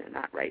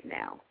not right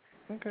now.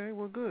 Okay,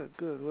 well, good.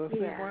 Well, see,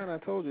 yeah. Brian, I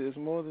told you,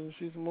 she's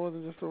more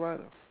than just a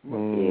writer.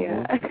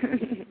 Yeah.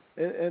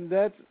 and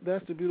that's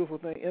the beautiful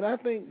thing. And I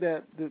think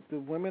that the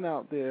women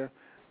out there,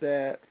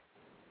 that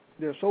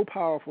they're so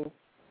powerful,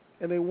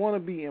 and they want to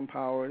be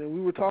empowered. And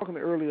we were talking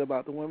earlier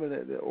about the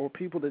women or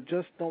people that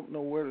just don't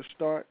know where to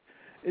start.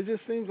 It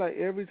just seems like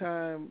every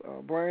time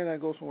Brian and I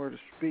go somewhere to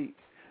speak,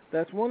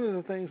 that's one of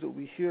the things that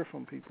we hear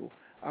from people.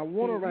 I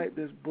want to write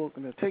this book,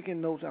 and they're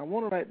taking notes. I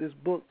want to write this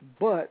book,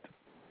 but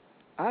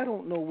I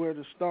don't know where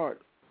to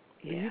start.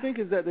 Yeah. Do you think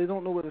it's that they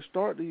don't know where to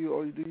start,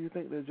 or do you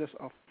think they're just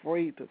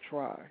afraid to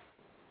try?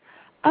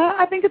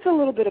 I think it's a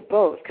little bit of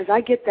both, because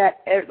I get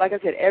that, like I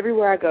said,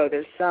 everywhere I go,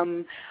 there's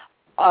some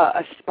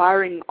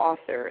aspiring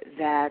author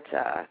that,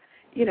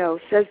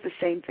 says the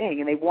same thing,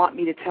 and they want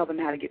me to tell them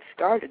how to get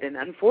started. And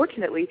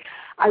unfortunately,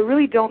 I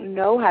really don't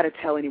know how to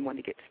tell anyone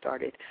to get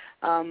started.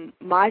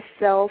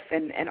 Myself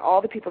and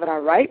all the people that I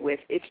write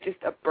with, it's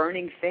just a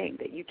burning thing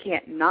that you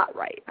can't not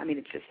write. I mean,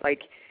 it's just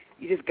like,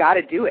 you just got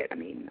to do it. I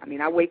mean,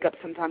 I wake up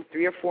sometimes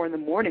 3 or 4 in the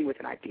morning with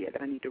an idea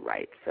that I need to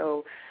write.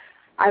 So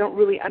I don't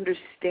really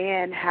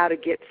understand how to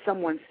get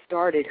someone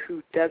started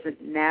who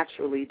doesn't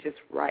naturally just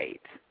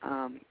write.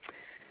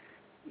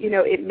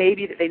 It may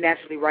be that they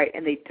naturally write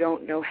and they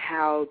don't know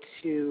how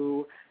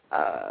to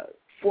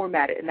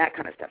format it and that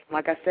kind of stuff. And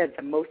like I said,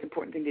 the most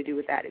important thing to do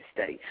with that is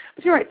study.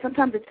 But you're right,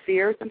 sometimes it's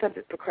fear, sometimes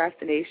it's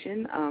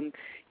procrastination.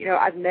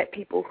 I've met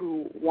people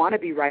who want to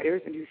be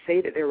writers and who say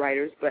that they're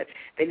writers, but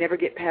they never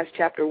get past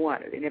chapter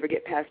 1 or they never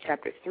get past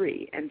chapter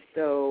 3. And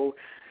so,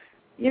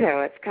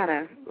 it's kind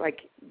of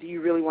like, do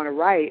you really want to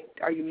write?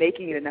 Are you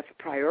making it enough a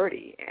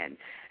priority? And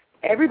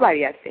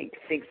everybody, I think,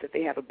 thinks that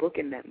they have a book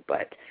in them,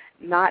 but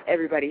not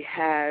everybody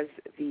has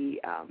the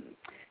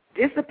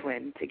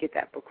discipline to get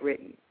that book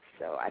written.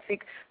 So I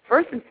think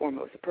first and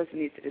foremost, a person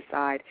needs to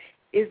decide,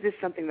 is this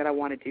something that I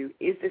want to do?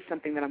 Is this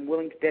something that I'm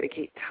willing to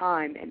dedicate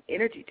time and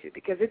energy to?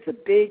 Because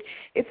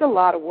it's a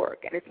lot of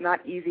work, and it's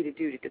not easy to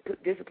do, to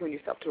discipline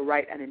yourself to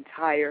write an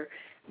entire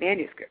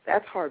manuscript.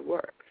 That's hard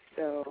work.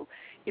 So,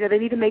 they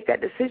need to make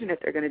that decision if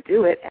they're going to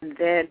do it, and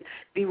then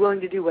be willing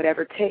to do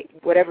whatever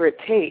it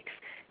takes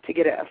to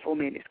get a full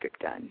manuscript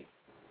done.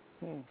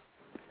 And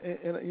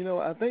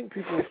I think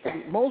people,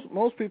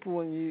 most people,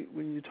 when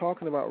you're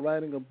talking about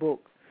writing a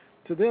book,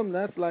 to them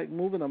that's like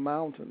moving a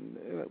mountain.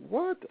 Like,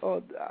 what?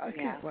 Oh, I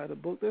can't write a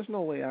book. There's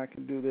no way I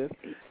can do this.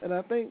 And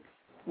I think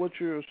what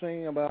you're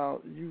saying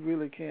about you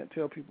really can't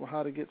tell people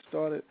how to get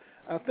started,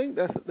 I think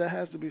that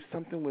has to be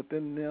something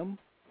within them.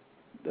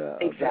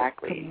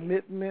 Exactly. That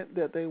commitment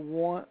that they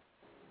want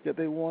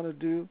to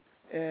do.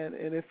 And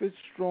if it's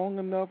strong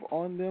enough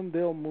on them,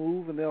 they'll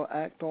move and they'll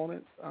act on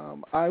it.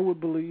 I would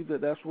believe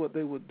that that's what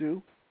they would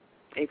do.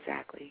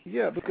 Exactly.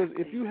 Yeah, because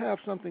if you have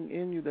something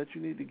in you that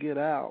you need to get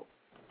out,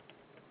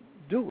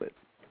 do it.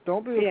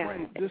 Don't be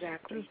afraid. Just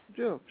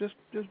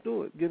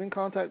do it. Get in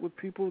contact with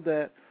people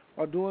that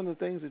are doing the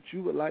things that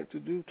you would like to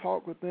do.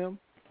 Talk with them.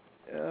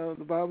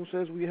 The Bible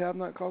says we have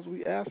not because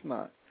we ask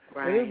not.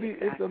 Right. And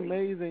it's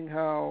amazing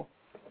how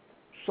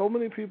so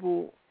many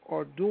people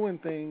are doing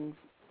things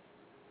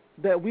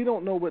that we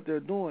don't know what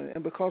they're doing,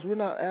 and because we're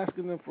not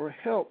asking them for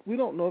help, we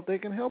don't know if they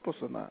can help us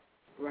or not.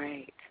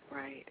 Right,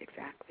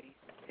 exactly.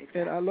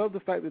 And I love the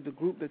fact that the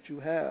group that you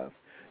have,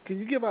 can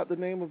you give out the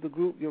name of the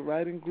group, your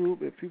writing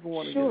group, if people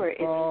want to get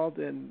involved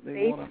and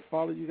they want to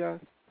follow you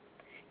guys?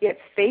 Yeah,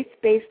 it's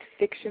Faith-Based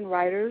Fiction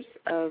Writers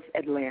of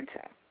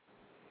Atlanta,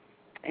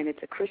 and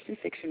it's a Christian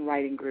fiction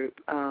writing group.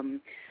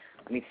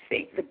 Let me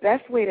think. The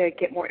best way to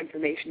get more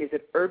information is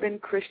at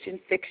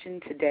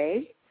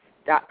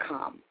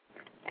urbanchristianfictiontoday.com.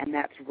 And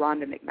that's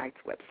Rhonda McKnight's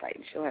website,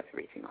 and she'll have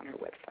everything on her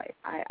website.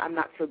 I'm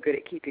not so good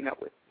at keeping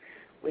up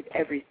with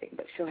everything,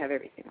 but she'll have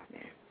everything on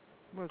there.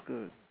 Well,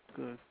 good.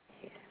 Yeah.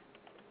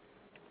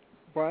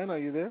 Brian, are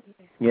you there?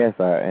 Yes,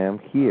 I am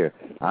here.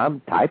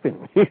 I'm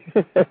typing.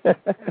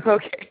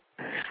 Okay.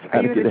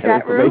 Are you in the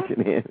chat room?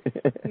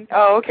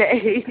 Oh,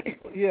 okay.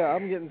 Yeah,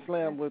 I'm getting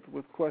slammed with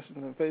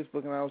questions on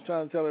Facebook, and I was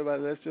trying to tell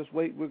everybody, let's just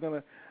wait.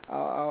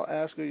 I'll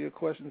ask her your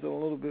questions in a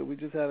little bit. We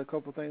just had a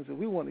couple of things that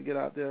we want to get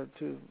out there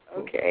too.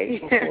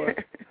 Okay.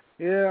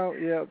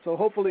 Yeah. So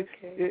hopefully,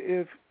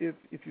 if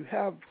you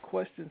have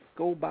questions,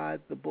 go buy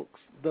the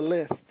books, the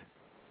list.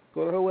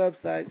 Go to her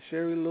website,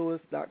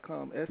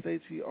 SherriLewis.com,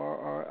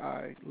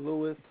 SHERRI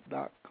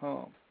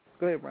Lewis.com.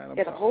 Go ahead, Brian.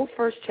 The whole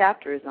first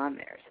chapter is on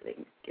there, so they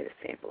can get a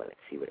sample of it,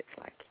 see what it's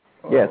like.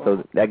 Yeah,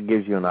 so that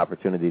gives you an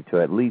opportunity to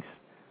at least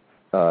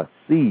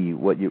see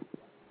what you're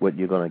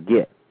going to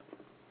get.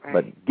 Right.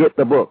 But get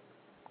the book.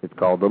 It's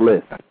called The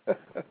List. Yeah,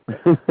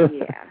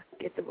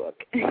 get the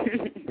book.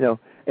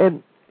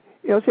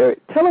 Sherri,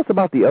 tell us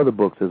about the other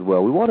books as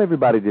well. We want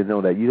everybody to know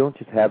that you don't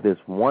just have this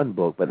one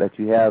book, but that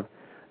you have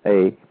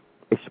a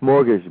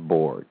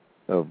smorgasbord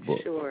of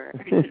books. Sure.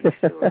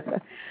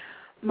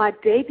 My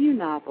debut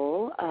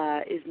novel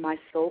is My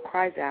Soul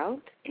Cries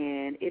Out,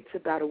 and it's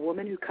about a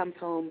woman who comes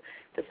home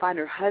to find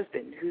her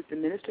husband, who's the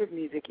minister of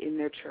music in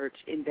their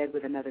church, in bed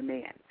with another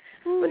man.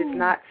 But it's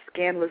not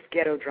scandalous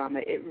ghetto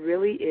drama. It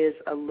really is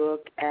a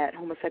look at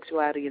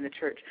homosexuality in the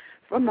church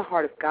from the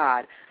heart of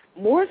God.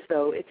 More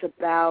so, it's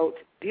about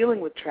dealing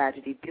with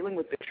tragedy, dealing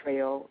with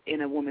betrayal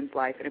in a woman's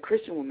life, in a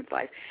Christian woman's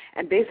life,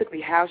 and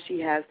basically how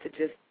she has to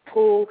just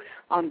pull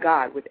on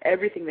God with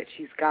everything that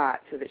she's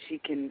got so that she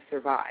can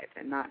survive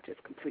and not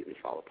just completely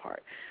fall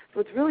apart. So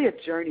it's really a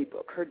journey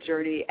book, her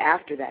journey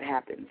after that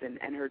happens,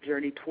 and her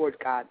journey toward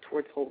God,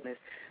 towards wholeness,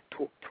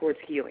 towards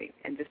healing,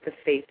 and just the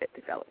faith that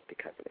develops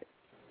because of it.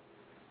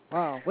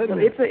 Wow. Wait a So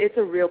minute. it's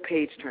a real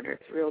page turner.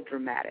 It's real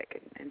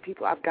dramatic, and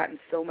people, I've gotten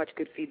so much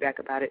good feedback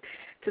about it,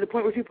 to the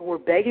point where people were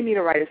begging me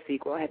to write a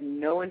sequel. I had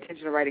no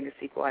intention of writing a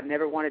sequel. I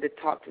never wanted to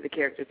talk to the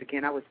characters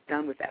again. I was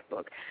done with that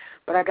book,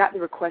 but I got the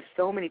request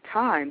so many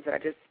times that I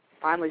just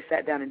finally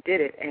sat down and did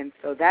it, and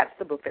so that's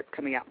the book that's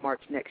coming out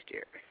March next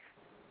year.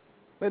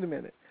 Wait a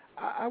minute.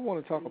 I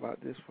want to talk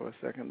about this for a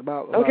second.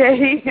 About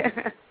Okay.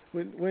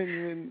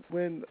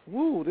 when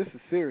woo, this is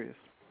serious.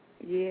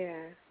 Yeah.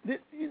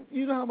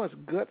 You know how much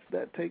guts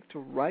that takes to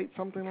write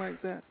something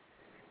like that?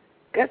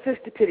 Guts or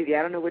stupidity,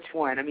 I don't know which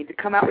one. I mean, to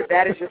come out with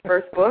that as your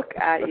first book,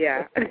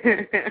 yeah.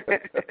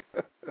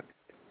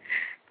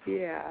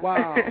 Yeah.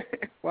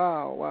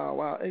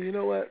 Wow. And you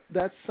know what?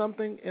 That's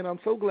something, and I'm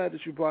so glad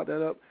that you brought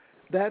that up.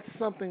 That's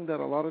something that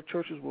a lot of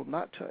churches will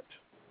not touch.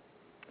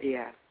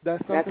 Yeah.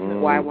 That's something that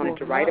why I we wanted will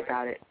to write not,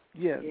 about it.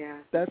 Yes. Yeah.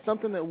 That's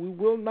something that we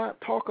will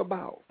not talk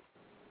about.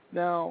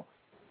 Now,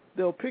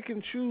 they'll pick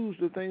and choose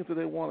the things that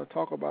they want to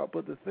talk about,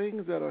 but the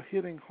things that are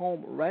hitting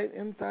home right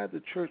inside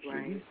the church,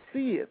 Right. we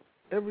see it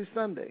every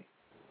Sunday.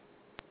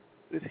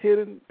 It's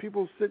hidden.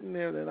 People sitting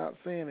there, they're not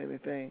saying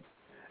anything.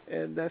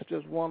 And that's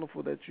just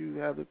wonderful that you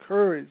have the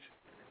courage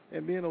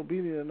and being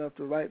obedient enough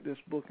to write this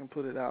book and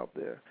put it out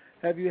there.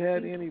 Have you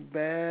had any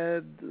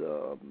bad,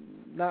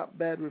 not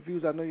bad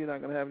reviews? I know you're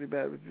not going to have any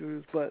bad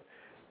reviews, but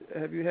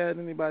have you had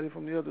anybody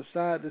from the other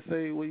side to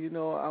say, well, you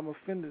know, I'm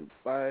offended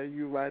by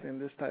you writing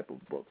this type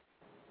of book?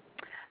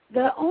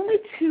 The only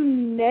two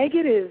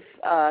negative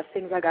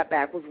things I got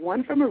back was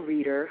one from a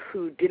reader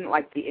who didn't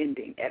like the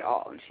ending at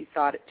all, and she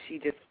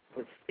just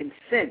was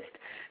incensed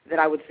that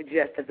I would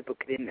suggest that the book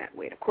could end that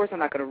way. And of course, I'm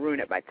not going to ruin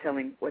it by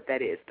telling what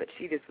that is, but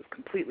she just was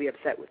completely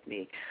upset with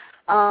me.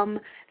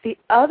 The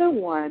other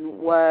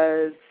one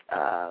was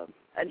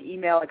an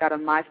email I got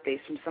on MySpace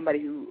from somebody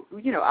who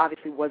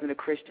obviously wasn't a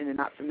Christian and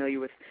not familiar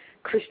with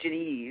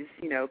Christianese,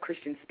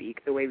 Christian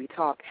speak, the way we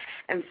talk.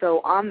 And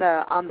so on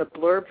the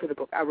blurb for the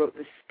book, I wrote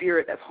the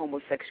spirit of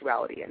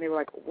homosexuality, and they were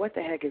like, "What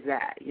the heck is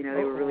that?" They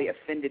were really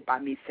offended by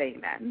me saying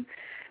that. And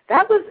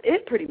that was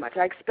it, pretty much.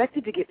 I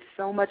expected to get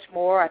so much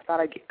more. I thought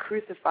I'd get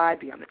crucified,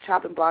 be on the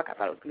chopping block. I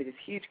thought it was going to be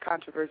this huge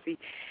controversy,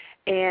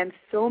 and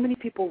so many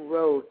people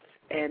wrote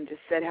and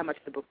just said how much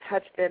the book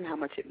touched them, how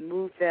much it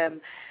moved them,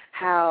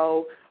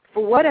 how,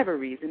 for whatever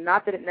reason,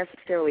 not that it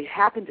necessarily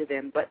happened to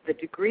them, but the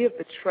degree of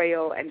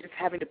betrayal and just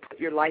having to put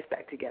your life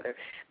back together,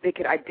 they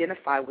could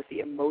identify with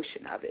the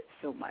emotion of it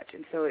so much.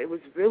 And so it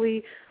was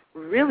really,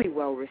 really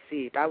well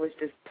received. I was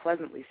just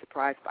pleasantly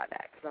surprised by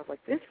that, because I was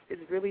like, this is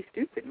really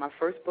stupid. My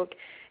first book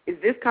is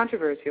this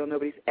controversial.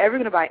 Nobody's ever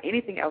going to buy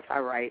anything else I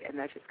write, and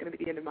that's just going to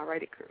be the end of my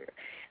writing career.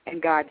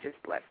 And God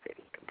just blessed it.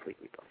 He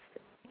completely blessed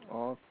it.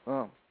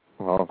 Awesome.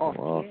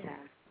 Yeah.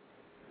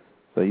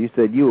 So you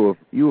said you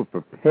were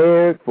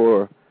prepared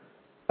for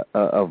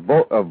a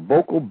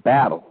vocal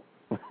battle.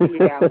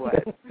 Yeah, I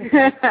was.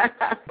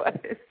 I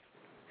was.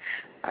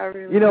 I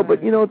really was.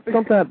 But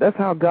sometimes that's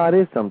how God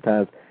is.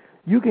 Sometimes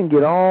you can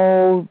get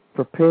all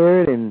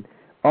prepared and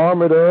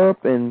armored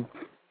up, and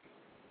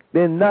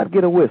then not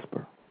get a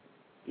whisper.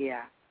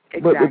 Yeah,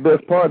 exactly. But the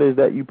best part is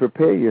that you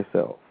prepare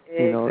yourself.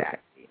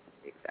 Exactly.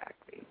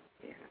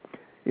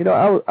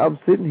 Yeah. I'm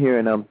sitting here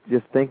and I'm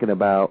just thinking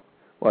about.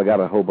 Well, I got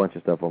a whole bunch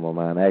of stuff on my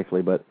mind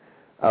actually, but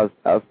I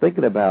was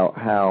thinking about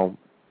how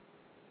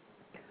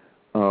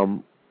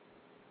when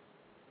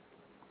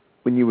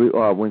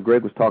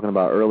Greg was talking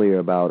about earlier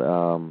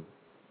about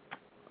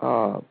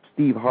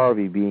Steve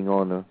Harvey being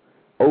on the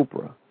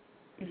Oprah,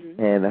 mm-hmm.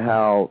 and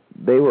how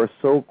they were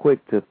so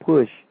quick to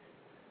push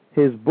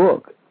his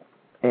book,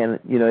 and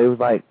it was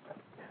like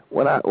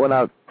when I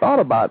thought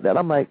about that,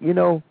 I'm like,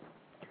 seems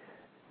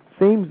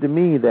to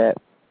me that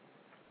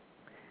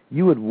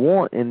you would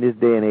want in this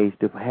day and age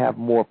to have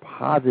more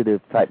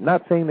positive type.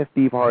 Not saying that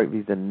Steve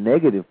Harvey's a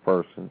negative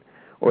person,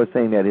 or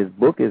saying that his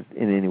book is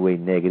in any way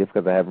negative,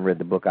 because I haven't read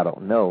the book, I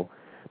don't know.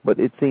 But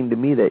it seemed to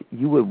me that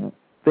you would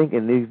think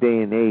in this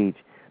day and age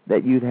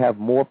that you'd have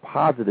more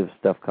positive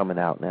stuff coming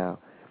out now.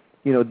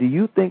 Do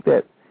you think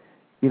that,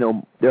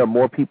 there are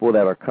more people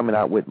that are coming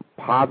out with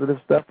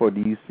positive stuff, or do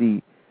you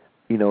see,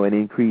 an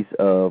increase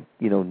of,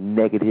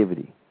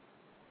 negativity?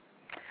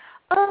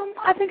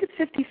 I think it's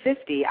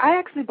 50-50. I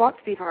actually bought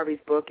Steve Harvey's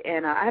book,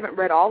 and I haven't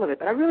read all of it,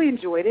 but I really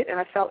enjoyed it, and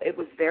I felt it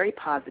was very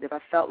positive. I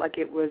felt like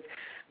it was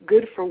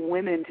good for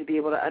women to be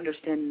able to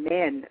understand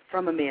men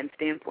from a man's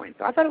standpoint.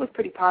 So I thought it was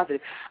pretty positive.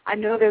 I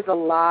know there's a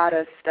lot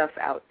of stuff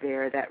out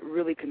there that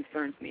really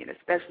concerns me, and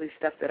especially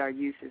stuff that our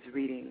youth is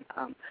reading.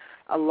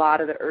 A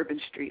lot of the urban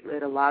street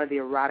lit, a lot of the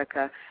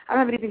erotica. I don't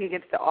have anything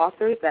against the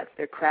authors. That's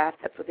their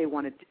craft. That's what they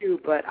want to do.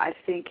 But I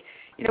think,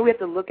 we have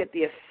to look at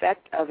the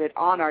effect of it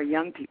on our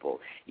young people.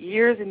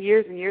 Years and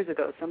years and years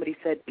ago, somebody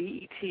said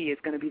BET is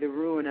going to be the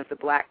ruin of the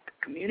black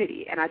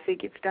community, and I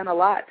think it's done a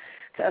lot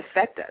to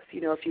affect us.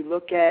 If you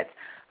look at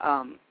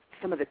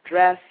some of the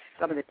dress,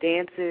 some of the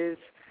dances,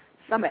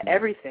 some of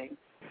everything.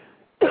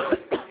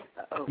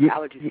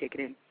 Allergies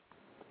kicking in.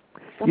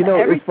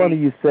 It's funny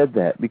you said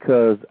that,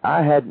 because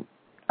I had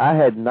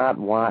not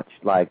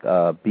watched BET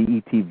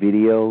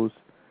videos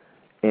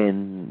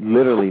in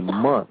literally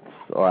months,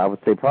 or I would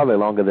say probably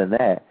longer than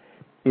that,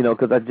 you know,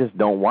 because I just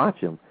don't watch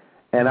them.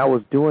 And I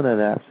was doing an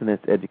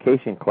abstinence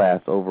education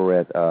class over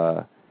at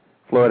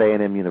Florida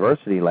A&M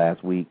University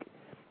last week,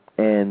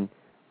 and,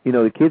 you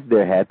know, the kids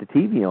there had the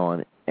TV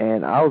on,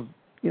 and I was,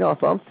 you know,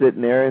 so I'm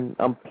sitting there, and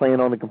I'm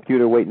playing on the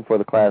computer waiting for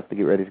the class to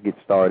get ready to get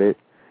started,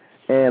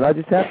 and I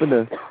just happened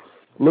to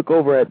look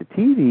over at the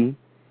TV,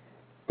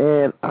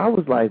 and I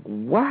was like,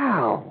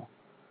 wow,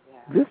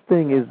 this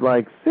thing is,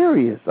 like,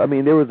 serious. I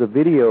mean, there was a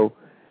video,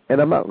 and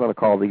I'm not going to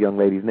call the young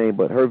lady's name,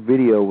 but her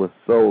video was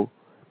so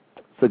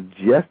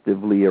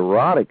suggestively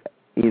erotic.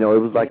 You know, it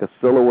was like a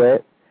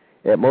silhouette.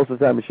 And most of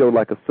the time it showed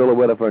like a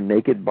silhouette of her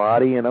naked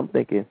body, and I'm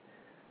thinking,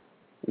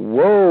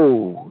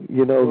 whoa,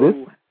 you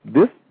know,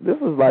 this is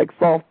like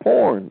soft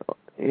porn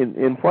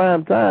in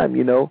prime time,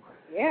 you know.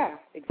 Yeah,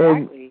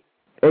 exactly.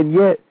 And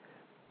yet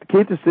the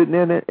kids are sitting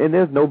there, and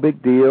there's no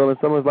big deal, and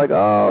someone's like,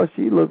 oh,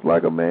 she looks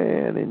like a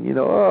man, and, you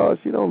know, oh,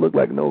 she don't look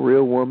like no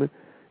real woman.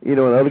 You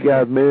know, and other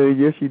guys married,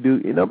 yes, she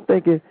do. And I'm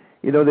thinking,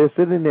 you know, they're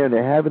sitting there and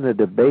they're having a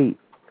debate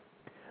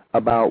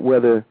about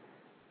whether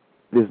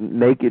this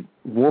naked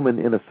woman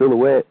in a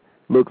silhouette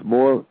looks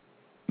more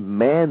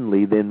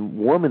manly than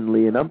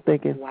womanly, and I'm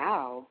thinking,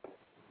 wow,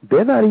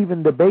 they're not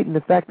even debating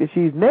the fact that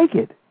she's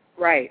naked.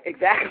 Right,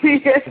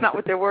 exactly. That's not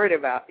what they're worried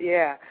about.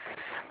 Yeah.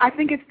 I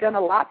think it's done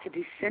a lot to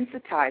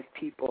desensitize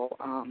people,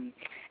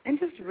 and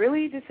just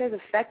really just has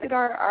affected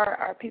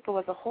our people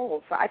as a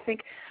whole. So I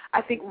think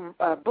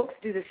books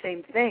do the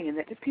same thing, and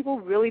that just people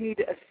really need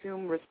to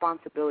assume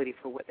responsibility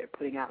for what they're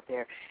putting out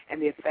there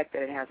and the effect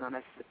that it has on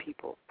us as a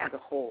people as a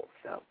whole.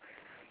 So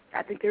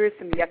I think there is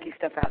some yucky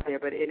stuff out there,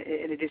 but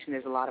in addition,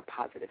 there's a lot of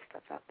positive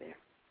stuff out there.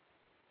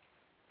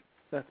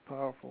 That's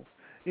powerful.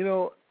 You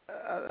know,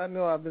 I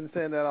know I've been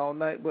saying that all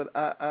night, but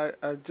I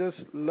just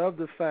love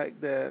the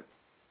fact that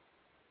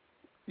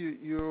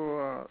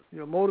you're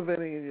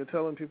motivating and you're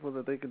telling people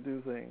that they can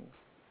do things.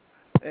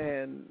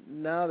 And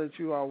now that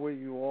you are where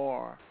you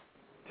are,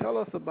 tell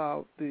us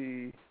about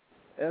the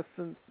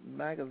Essence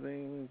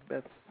magazine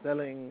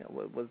best-selling.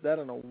 Was that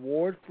an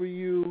award for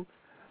you?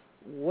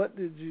 What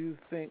did you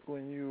think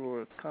when you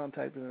were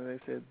contacted and they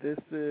said, this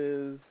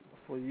is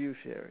for you,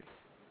 Sherri?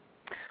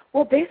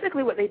 Well,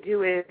 basically what they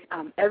do is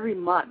every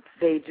month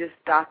they just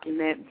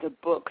document the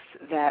books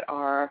that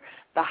are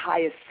the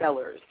highest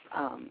sellers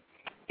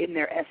in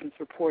their Essence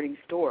reporting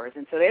stores.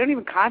 And so they don't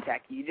even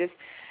contact you. Just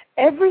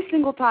every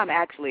single time,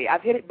 actually,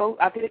 I've hit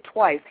it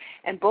twice,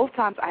 and both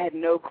times I had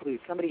no clue.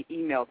 Somebody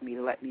emailed me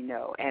to let me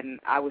know, and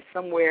I was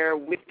somewhere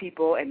with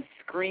people and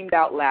screamed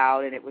out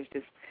loud, and it was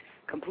just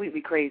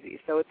completely crazy.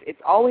 So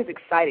it's always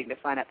exciting to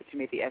find out that you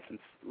made the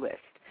Essence list.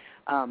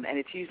 And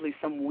it's usually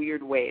some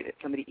weird way that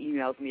somebody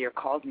emails me or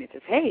calls me and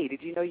says, hey,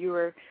 did you know you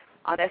were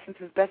on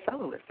Essence's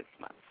bestseller list this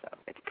month? So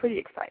it's pretty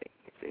exciting.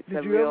 It's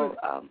a real...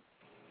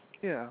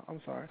 yeah,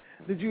 I'm sorry.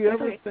 Did you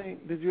ever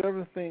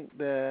think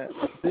that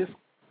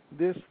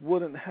this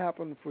wouldn't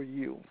happen for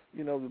you?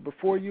 You know,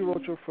 before you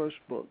wrote your first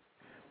book,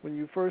 when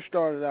you first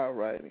started out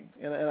writing,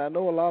 and I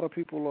know a lot of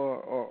people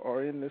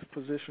are in this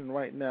position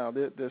right now.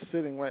 They're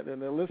sitting right there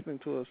and they're listening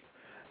to us,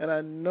 and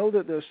I know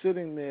that they're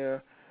sitting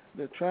there,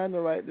 they're trying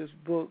to write this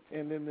book,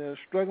 and then they're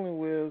struggling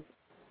with,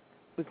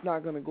 it's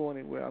not going to go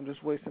anywhere. I'm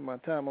just wasting my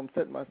time. I'm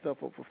setting myself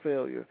up for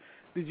failure.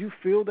 Did you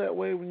feel that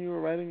way when you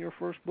were writing your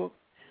first book?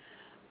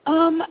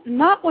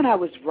 Not when I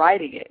was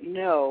writing it,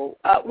 no.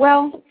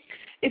 Well,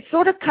 it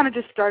sort of kind of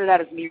just started out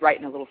as me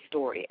writing a little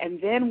story.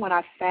 And then when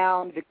I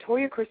found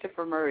Victoria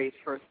Christopher Murray's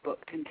first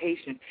book,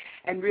 Temptation,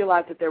 and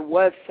realized that there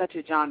was such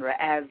a genre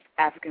as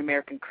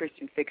African-American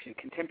Christian fiction,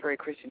 contemporary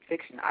Christian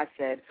fiction, I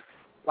said,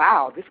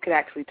 wow, this could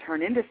actually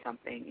turn into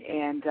something.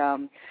 And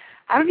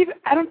I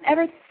don't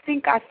ever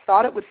think I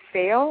thought it would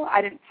fail.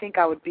 I didn't think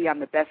I would be on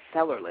the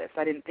bestseller list.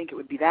 I didn't think it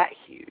would be that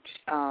huge.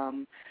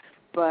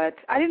 But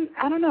I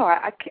don't know.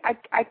 I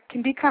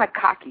can be kind of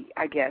cocky,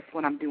 I guess,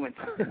 when I'm doing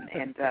something,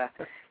 and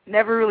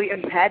never really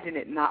imagine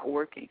it not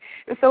working.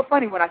 It was so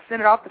funny. When I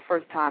sent it off the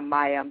first time,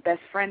 my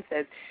best friend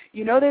says,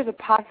 you know, there's a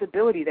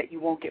possibility that you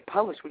won't get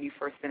published when you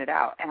first send it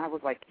out. And I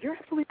was like, you're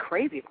absolutely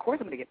crazy. Of course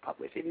I'm going to get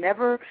published. It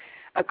never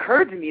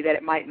occurred to me that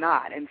it might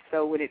not. And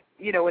so when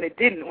it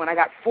didn't, when I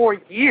got 4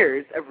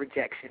 years of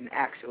rejection,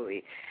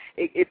 actually,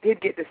 it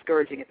did get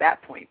discouraging at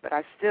that point. But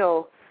I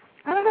still,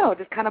 I don't know,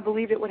 just kind of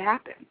believed it would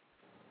happen.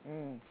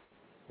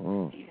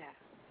 Yeah.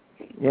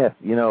 Yes,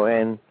 you know,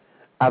 and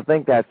I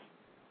think that's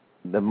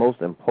the most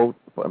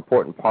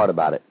important part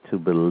about it, to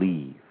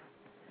believe.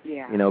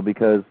 Yeah. You know,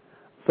 because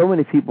so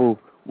many people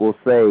will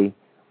say,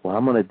 well,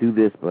 I'm going to do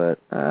this, but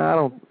I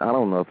don't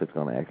know if it's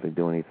going to actually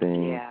do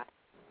anything. Yeah.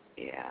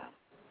 Yeah.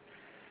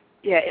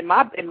 Yeah, in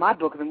my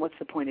book, then what's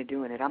the point of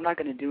doing it? I'm not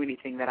going to do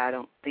anything that I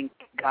don't think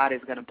God is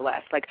going to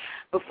bless. Like,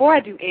 before I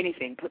do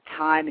anything, put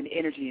time and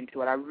energy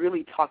into it, I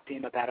really talk to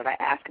him about it. I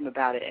ask him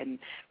about it and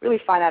really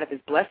find out if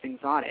his blessing's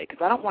on it,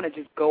 because I don't want to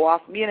just go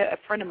off. Me and a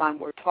friend of mine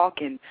were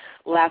talking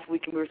last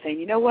week, and we were saying,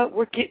 you know what,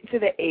 we're getting to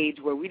the age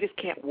where we just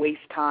can't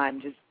waste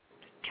time just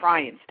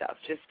trying stuff,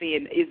 just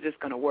seeing, is this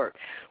going to work?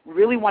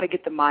 Really want to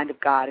get the mind of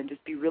God and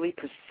just be really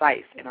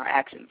precise in our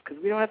actions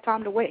because we don't have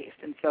time to waste.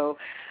 And so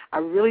I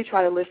really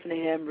try to listen to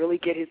him, really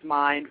get his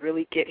mind,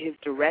 really get his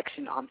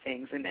direction on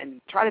things,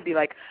 and try to be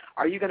like,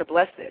 are you going to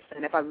bless this?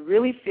 And if I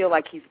really feel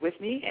like he's with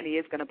me and he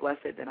is going to bless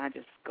it, then I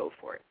just go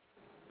for it.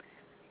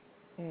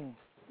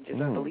 Just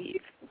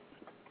believe.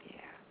 Yeah.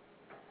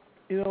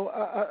 You know,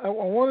 I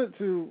wanted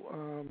to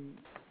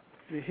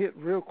hit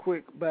real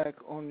quick back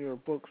on your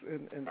books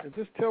and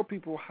just tell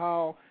people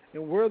how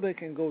and where they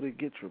can go to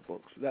get your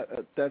books.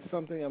 That's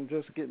something I'm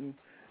just getting.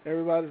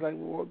 Everybody's like,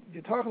 well,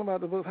 you're talking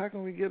about the books. How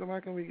can we get them? How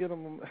can we get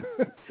them?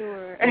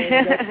 Sure.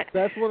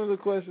 That's one of the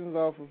questions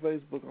off of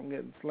Facebook. I'm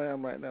getting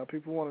slammed right now.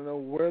 People want to know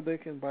where they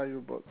can buy your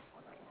books.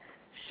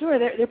 Sure,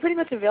 they're pretty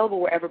much available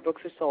wherever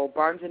books are sold.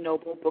 Barnes &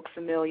 Noble, Books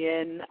A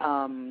Million,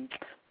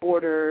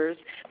 Borders.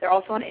 They're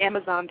also on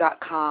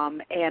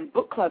Amazon.com, and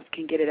book clubs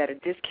can get it at a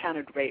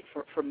discounted rate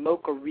for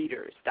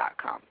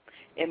mochareaders.com,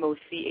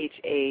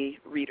 MOCHA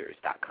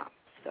readers.com.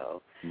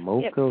 So,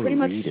 Mocha pretty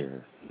much,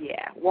 Readers.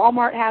 Yeah,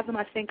 Walmart has them,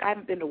 I think. I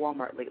haven't been to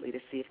Walmart lately to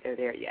see if they're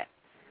there yet.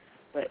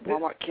 But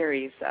Walmart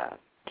carries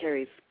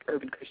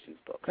Urban Christian's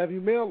books. Have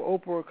you mailed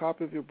Oprah a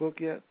copy of your book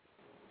yet?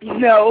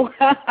 No.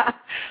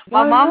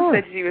 My mom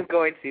said she was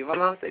going to.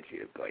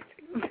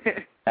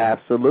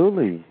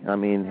 Absolutely. I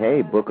mean,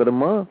 hey, book of the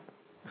month.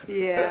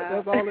 Yeah.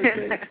 That's all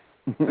it takes.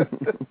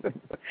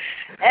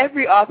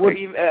 Every author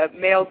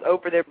mails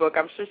Oprah their book.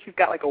 I'm sure she's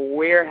got like a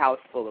warehouse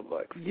full of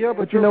books. Yeah,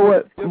 but you know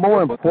what?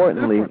 More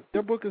importantly,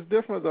 your book is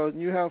different though,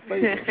 and you have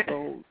favor.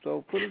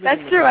 So put it.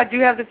 That's true. I do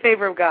have the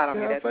favor of God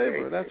on me. That's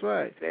favor. That's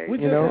right.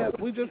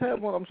 We just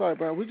had one. I'm sorry,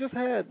 Brian. We just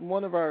had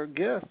one of our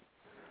guests.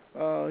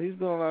 He's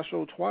been on our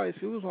show twice.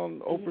 He was on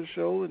Oprah's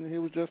show, and he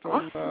was just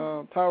on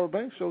Tyra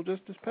Banks' show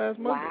just this past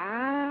Monday.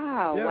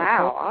 Wow! Yeah,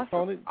 wow!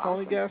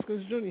 Tony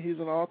Gaskins Jr. He's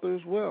an author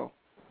as well.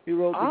 He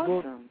wrote the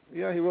book.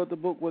 Yeah, he wrote the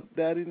book "What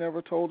Daddy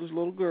Never Told His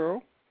Little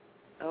Girl."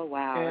 Oh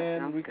wow!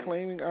 And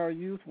reclaiming good. our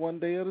youth one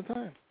day at a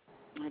time.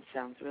 That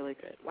sounds really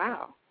good.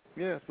 Wow.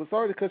 Yes, but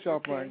sorry to cut you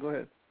off, Brian. Go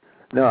ahead.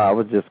 No, I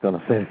was just going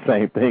to say the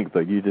same thing. So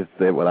you just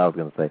said what I was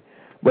going to say.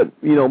 But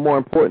more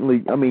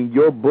importantly, I mean,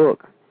 your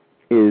book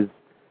is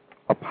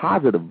a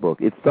positive book.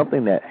 It's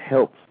something that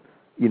helps,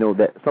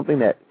 something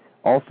that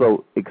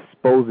also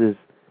exposes,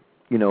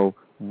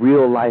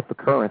 real life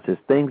occurrences,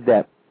 things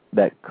that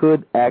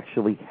could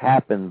actually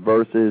happen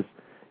versus,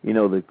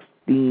 the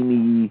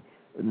steamy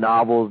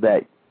novels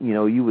that,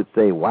 you would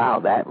say, wow,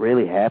 that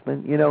really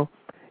happened.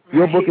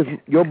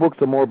 Your books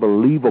are more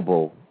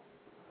believable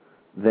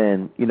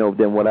than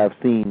what I've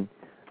seen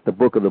the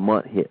book of the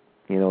month hit.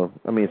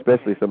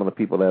 Especially some of the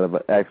people that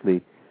have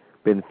actually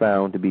been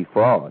found to be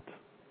frauds.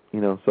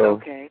 So.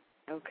 Okay.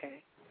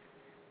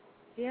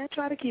 Yeah, I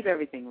try to keep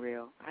everything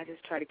real. I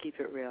just try to keep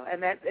it real,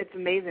 and it's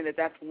amazing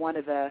that's one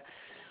of the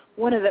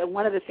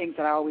things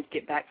that I always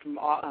get back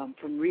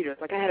from readers.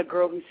 Like I had a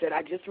girl who said,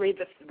 I just read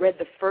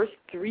the first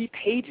 3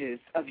 pages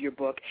of your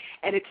book,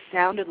 and it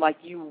sounded like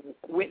you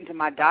went into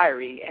my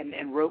diary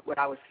and wrote what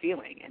I was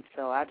feeling. And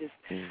so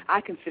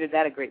I consider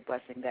that a great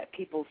blessing, that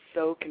people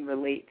so can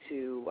relate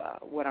to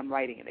what I'm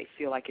writing, and they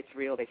feel like it's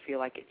real. They feel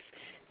like it's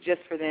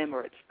just for them,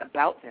 or it's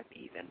about them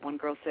even. One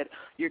girl said,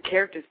 your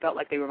characters felt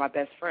like they were my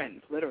best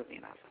friends, literally.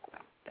 And I was like,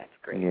 wow, that's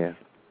great. Yeah.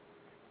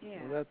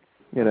 Well,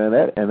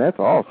 and that's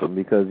awesome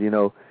because,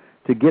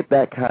 to get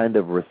that kind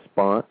of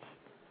response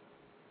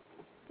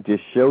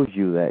just shows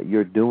you that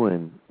you're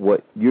doing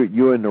what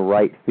you're in the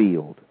right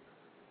field.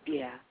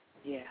 Yeah.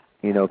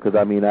 Because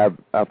I mean,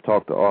 I've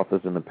talked to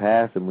authors in the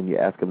past, and when you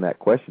ask them that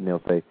question,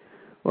 they'll say,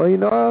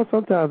 well,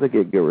 sometimes I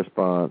get good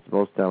response.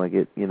 Most of the time I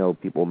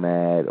get, people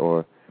mad,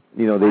 or,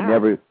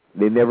 Wow.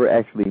 they never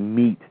actually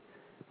meet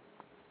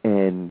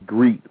and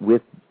greet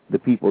with the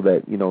people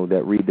that,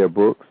 that read their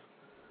books.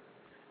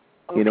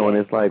 Okay. And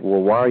it's like,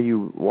 well, why are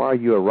you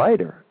a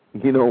writer?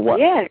 Why?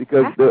 Yeah,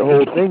 because exactly. the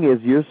whole thing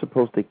is you're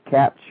supposed to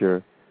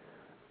capture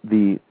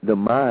the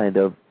mind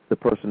of the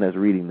person that's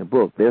reading the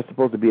book. They're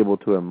supposed to be able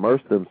to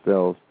immerse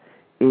themselves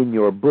in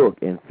your book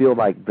and feel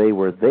like they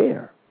were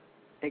there.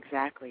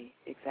 Exactly.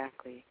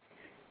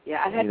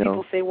 Yeah, I've had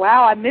people say,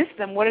 wow, I missed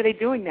them. What are they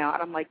doing now?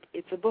 And I'm like,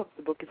 it's a book.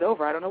 The book is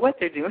over. I don't know what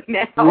they're doing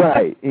now.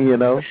 Right,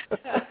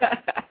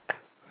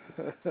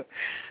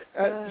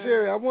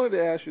 Sherri, I wanted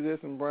to ask you this,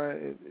 and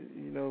Brian,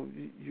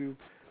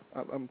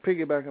 I'm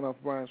piggybacking off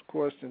Brian's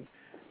question.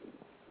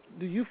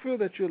 Do you feel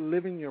that you're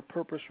living your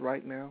purpose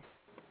right now?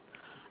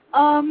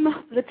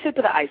 The tip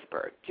of the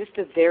iceberg, just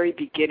the very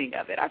beginning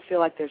of it. I feel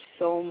like there's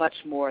so much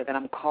more that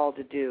I'm called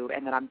to do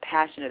and that I'm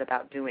passionate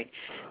about doing.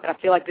 But I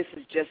feel like this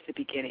is just the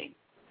beginning.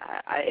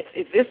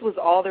 If this was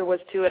all there was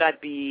to it, I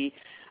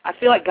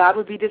feel like God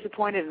would be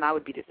disappointed and I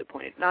would be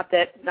disappointed. Not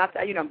that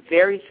I'm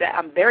very sad.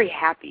 I'm very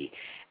happy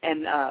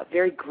and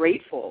very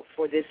grateful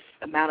for this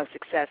amount of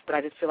success, but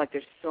I just feel like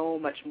there's so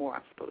much more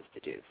I'm supposed to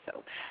do.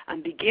 So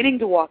I'm beginning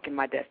to walk in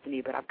my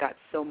destiny, but I've got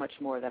so much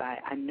more that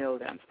I know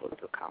that I'm supposed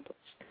to accomplish.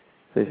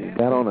 So she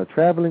got on her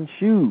traveling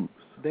shoes.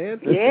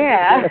 Dancing.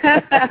 Yeah.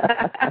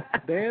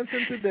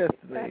 Dancing to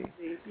Destiny.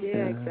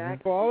 Yeah,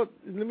 exactly.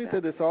 Let me say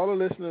this, all the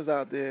listeners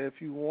out there, if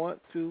you want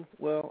to,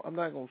 well, I'm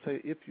not going to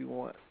say if you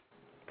want,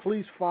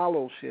 please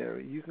follow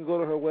Sherri. You can go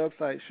to her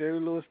website,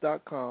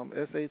 sherrilewis.com,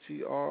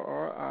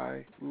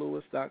 SHERRI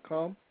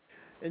Lewis.com,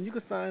 and you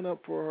can sign up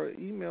for her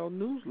email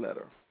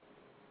newsletter.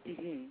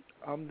 Mm-hmm.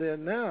 I'm there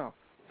now.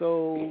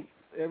 So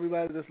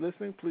everybody that's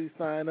listening, please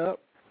sign up,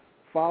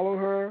 follow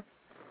her.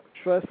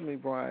 Trust me,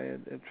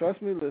 Brian, and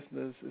trust me,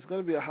 listeners, it's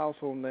going to be a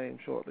household name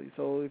shortly.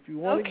 So if you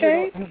want to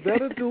get on, you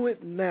better do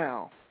it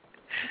now.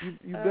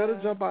 You better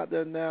jump out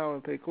there now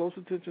and pay close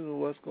attention to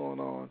what's going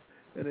on.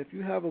 And if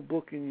you have a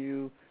book in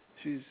you,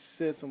 she's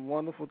said some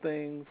wonderful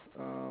things.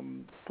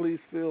 Please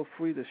feel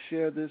free to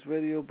share this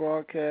radio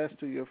broadcast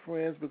to your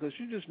friends, because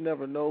you just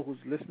never know who's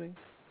listening.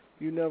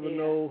 You never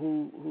know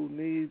who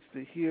needs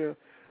to hear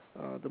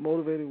the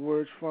motivating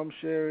words from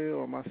Sherri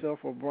or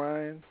myself or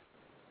Brian.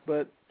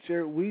 But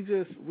Sherri,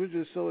 we're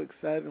just so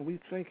excited, and we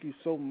thank you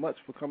so much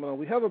for coming on.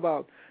 We have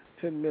about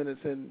 10 minutes,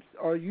 and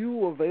are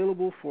you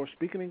available for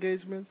speaking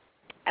engagements?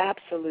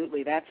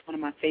 Absolutely. That's one of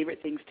my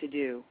favorite things to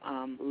do.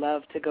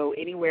 Love to go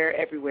anywhere,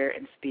 everywhere,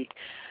 and speak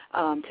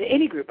to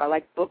any group. I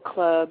like book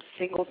clubs,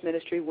 singles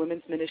ministry,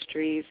 women's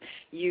ministries,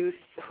 youth,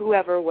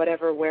 whoever,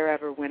 whatever,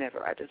 wherever,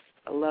 whenever. I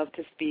love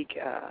to speak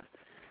to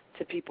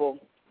people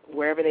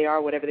wherever they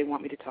are, whatever they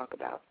want me to talk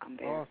about. I'm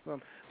there.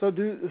 Awesome. So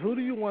who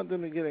do you want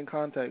them to get in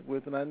contact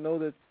with? And I know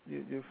that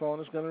your phone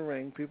is going to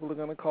ring. People are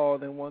going to call.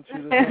 They want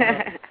you to sign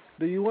up.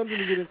 Do you want them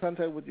to get in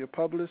contact with your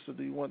publisher, or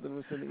do you want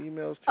them to send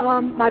emails to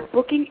you? My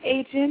booking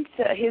agent,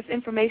 his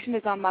information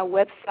is on my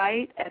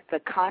website at the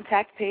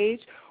contact page,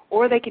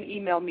 or they can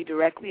email me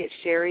directly at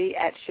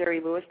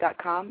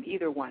sherri@sherrilewis.com,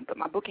 either one. But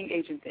my booking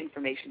agent's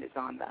information is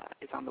on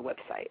the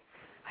website.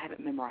 I haven't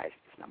memorized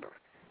this number.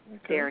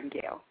 Okay. Darren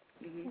Gale.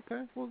 Mm-hmm.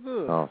 Okay, well,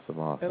 good. Awesome.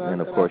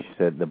 And of course, you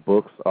said the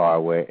books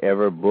are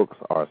wherever books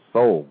are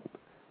sold.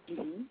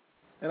 Mm-hmm.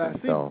 And I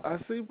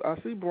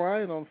see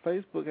Brian on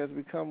Facebook has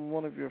become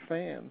one of your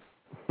fans.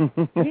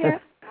 Yeah,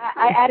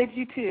 I added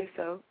you too,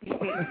 so.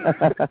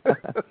 I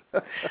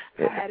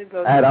added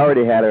both. I had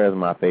already had her as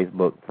my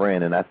Facebook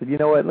friend, and I said, you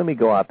know what, let me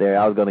go out there.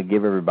 I was going to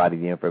give everybody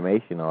the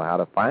information on how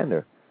to find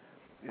her.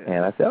 Yeah.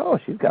 And I said, oh,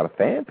 she's got a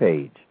fan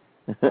page.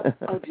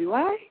 Oh, do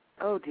I?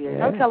 Oh, dear.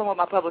 Yeah. Don't tell them what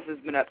my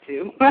publicist's been up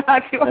to. Do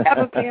I have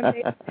a fan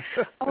page?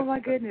 Oh, my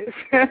goodness.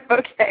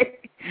 Okay.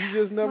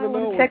 You just never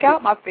know. Check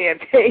out my fan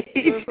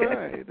page.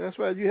 That's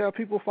right. You have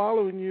people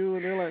following you,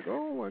 and they're like,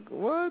 oh, my God,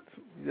 what?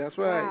 That's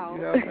right. Wow.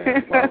 You have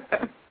fans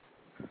following.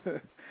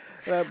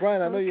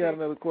 Brian, I know you had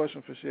another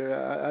question for Sherri.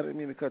 I didn't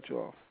mean to cut you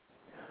off.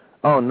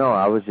 Oh, no,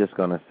 I was just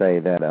going to say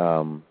that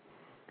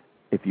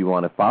if you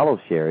want to follow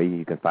Sherri,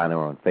 you can find her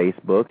on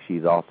Facebook.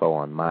 She's also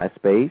on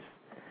MySpace.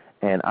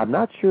 And I'm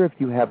not sure if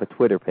you have a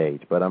Twitter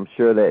page, but I'm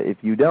sure that if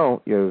you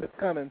don't, your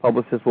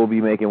publicist will be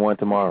making one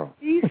tomorrow.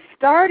 He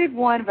started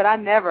one, but I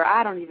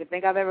don't even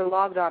think I've ever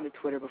logged on to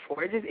Twitter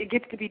before. It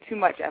gets to be too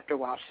much after a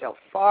while.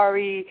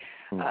 Shelfari,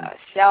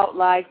 Shout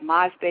Life,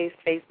 MySpace,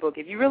 Facebook.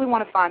 If you really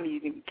want to find me, you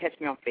can catch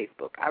me on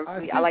Facebook. I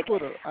like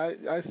Twitter.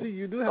 I see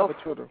you do have a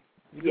Twitter.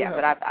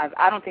 But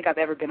I don't think I've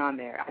ever been on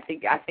there. I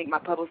think my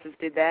publicist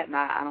did that, and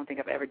I don't think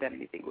I've ever done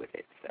anything with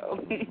it. So.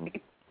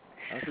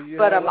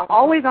 But I'm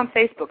always on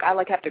Facebook. I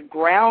have to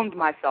ground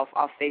myself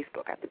off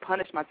Facebook. I have to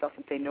punish myself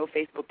and say no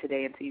Facebook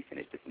today until you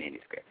finish this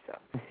manuscript. So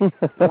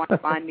if you want to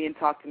find me and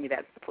talk to me,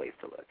 that's the place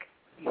to look.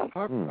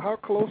 How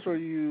close are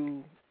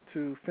you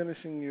to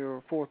finishing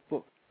your fourth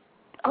book?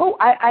 Oh,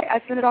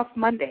 I sent it off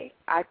Monday.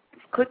 I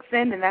click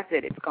send and that's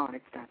it. It's gone.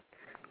 It's done.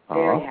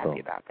 Very happy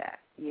about that.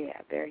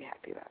 Yeah, very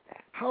happy about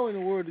that. How in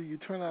the world do you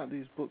turn out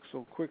these books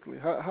so quickly?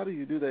 How do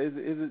you do that? Is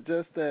it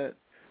just that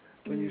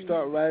when you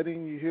start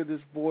writing, you hear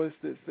this voice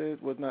that says,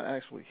 well, not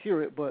actually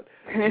hear it, but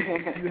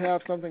you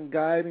have something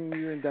guiding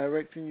you and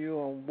directing you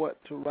on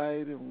what to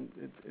write and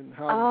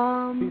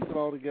how to piece it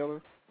all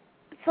together?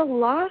 It's a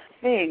lot of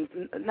things.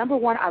 Number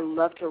one, I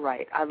love to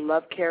write. I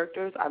love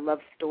characters. I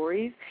love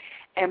stories.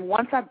 And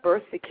once I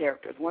birth the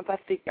characters, once I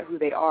figure out who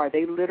they are,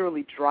 they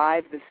literally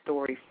drive the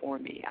story for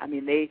me. I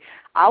mean,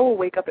 I will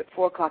wake up at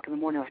 4 o'clock in the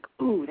morning like,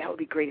 ooh, that would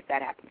be great if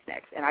that happens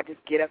next. And I just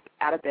get up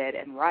out of bed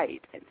and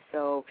write. And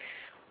so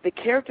the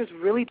characters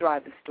really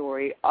drive the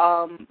story.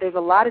 There's a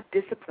lot of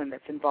discipline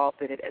that's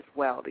involved in it as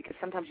well, because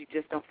sometimes you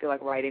just don't feel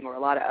like writing, or a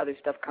lot of other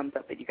stuff comes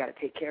up that you got to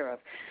take care of.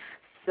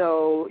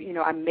 So,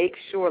 I make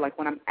sure, like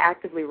when I'm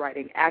actively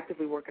writing,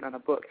 actively working on a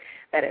book,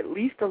 that at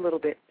least a little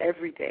bit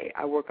every day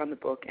I work on the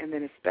book, and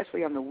then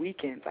especially on the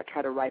weekends I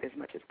try to write as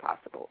much as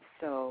possible.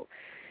 So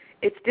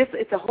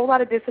it's a whole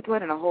lot of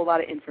discipline and a whole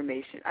lot of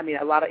information. I mean,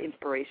 a lot of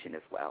inspiration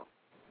as well.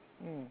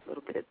 A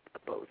little bit of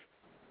both.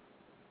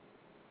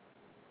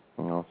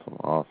 Awesome.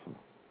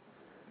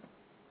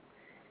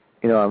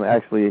 I'm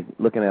actually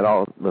looking at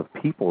all the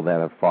people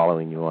that are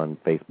following you on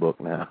Facebook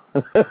now.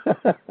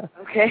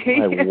 Okay.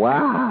 Like,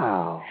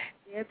 wow.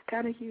 Yeah, it's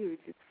kind of huge.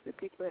 It's a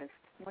big list.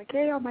 I'm like,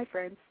 hey, all my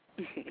friends.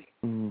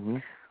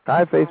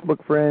 Hi,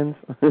 Facebook friends.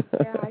 Yeah,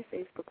 hi,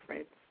 Facebook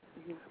friends.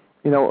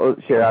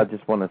 Sherri, I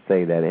just want to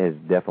say that it has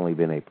definitely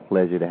been a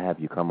pleasure to have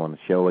you come on the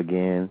show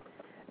again.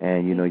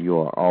 And, you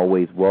are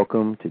always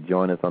welcome to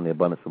join us on the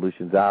Abundant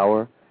Solutions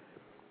Hour.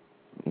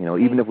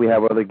 Even if we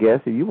have other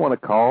guests, if you want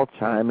to call,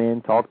 chime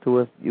in, talk to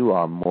us, you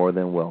are more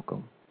than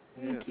welcome.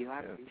 Thank you. I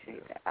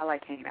appreciate that. I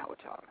like hanging out with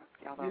y'all.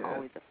 Y'all are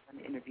always a fun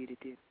interview to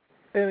do.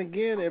 And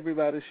again,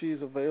 everybody,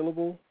 she's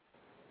available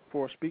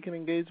for speaking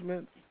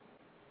engagements.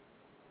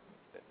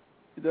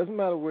 It doesn't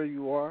matter where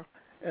you are.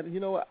 And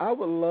you know what? I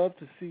would love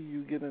to see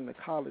you get in the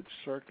college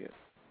circuit.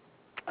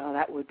 Oh,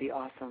 that would be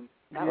awesome.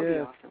 That would be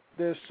awesome.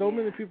 There's so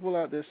many people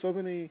out there, so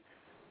many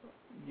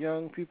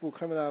young people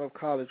coming out of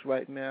college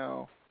right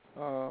now,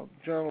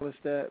 journalists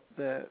that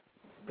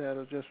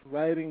are just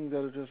writing, that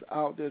are just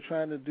out there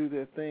trying to do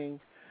their thing.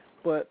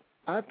 But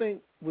I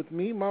think with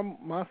me,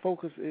 my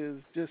focus is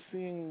just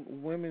seeing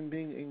women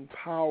being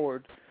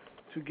empowered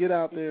to get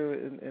out there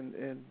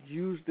and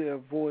use their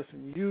voice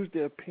and use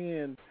their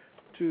pen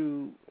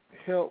to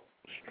help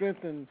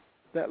strengthen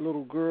that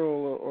little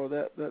girl or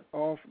that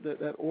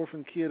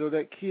orphan kid or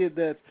that kid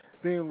that's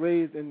being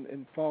raised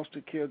in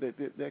foster care that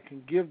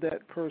can give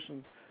that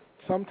person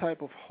some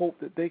type of hope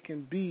that they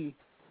can be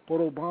what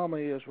Obama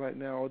is right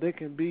now, or they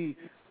can be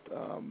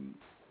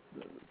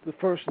the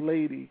First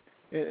Lady,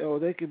 or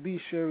they could be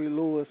Sherri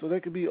Lewis, or they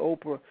could be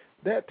Oprah,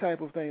 that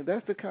type of thing.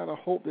 That's the kind of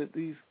hope that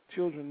these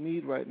children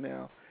need right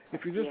now.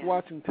 If you're just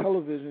watching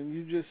television,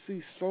 you just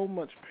see so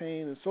much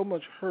pain and so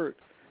much hurt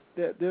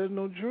that there's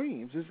no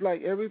dreams. It's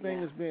like everything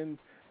has been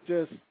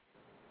just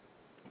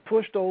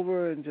pushed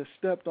over and just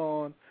stepped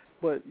on,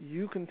 but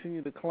you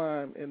continue to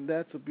climb, and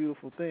that's a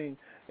beautiful thing.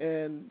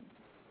 And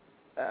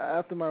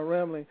after my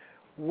rambling,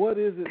 what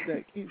is it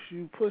that keeps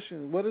you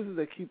pushing? What is it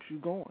that keeps you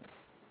going?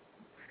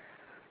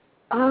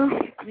 I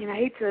mean, I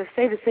hate to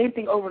say the same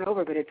thing over and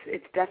over, but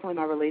it's definitely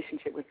my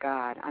relationship with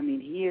God. I mean,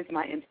 He is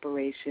my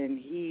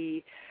inspiration.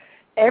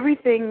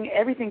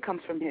 Everything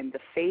comes from Him. The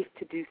faith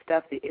to do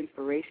stuff, the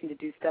inspiration to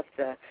do stuff,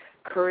 the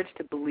courage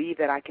to believe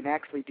that I can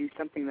actually do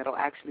something that'll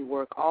actually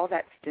work. All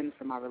that stems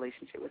from my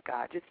relationship with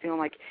God. Just feeling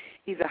like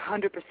He's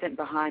 100%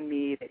 behind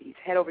me, that He's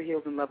head over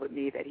heels in love with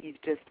me, that He's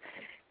just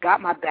got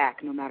my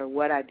back no matter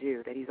what I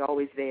do, that He's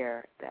always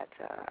there. That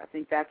I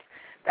think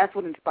that's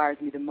what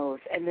inspires me the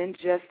most. And then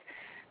just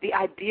the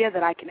idea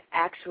that I can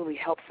actually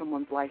help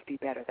someone's life be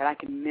better, that I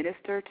can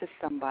minister to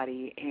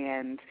somebody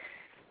and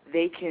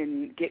they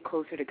can get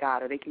closer to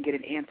God, or they can get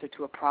an answer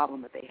to a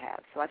problem that they have.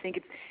 So I think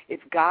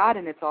it's God,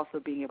 and it's also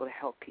being able to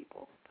help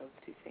people, those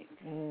two things.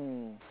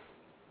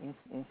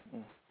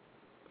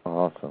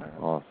 Awesome.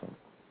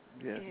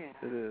 Yes,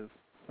 it is.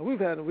 And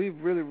we've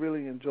really,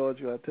 really enjoyed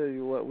you. I tell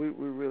you what, we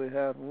really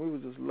have, and we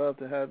would just love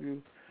to have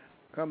you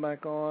come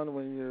back on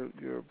when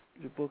your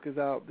book is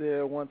out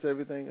there, once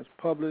everything is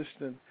published,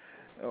 and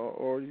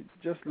or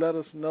just let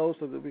us know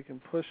so that we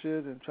can push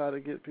it and try to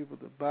get people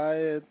to buy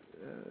it.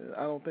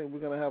 I don't think we're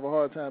going to have a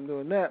hard time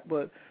doing that,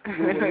 but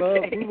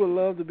we would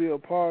love to be a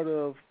part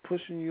of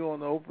pushing you on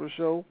the Oprah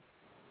show.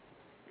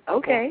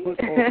 Okay.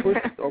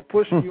 Or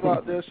pushing you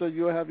out there so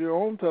you'll have your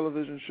own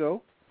television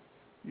show.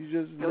 You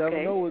just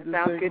never know what this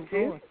thing is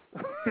going.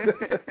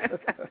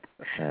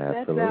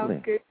 That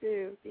sounds good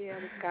too. Yeah,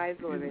 the sky's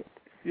the limit.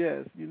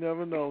 Yes, you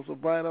never know. So,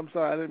 Brian, I'm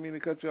sorry. I didn't mean to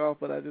cut you off,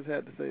 but I just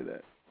had to say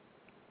that.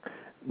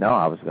 No,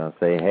 I was going to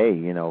say, hey,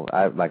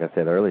 like I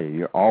said earlier,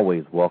 you're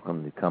always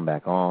welcome to come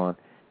back on.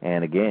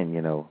 And again,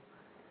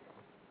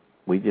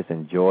 we just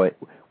enjoy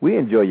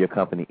your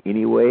company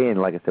anyway.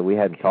 And like I said, we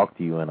hadn't talked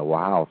to you in a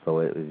while, so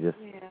it was just,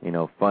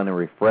 fun and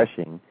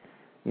refreshing,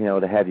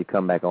 to have you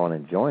come back on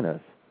and join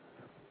us.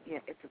 Yeah,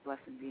 it's a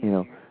blessing being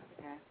here.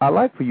 Yeah. I'd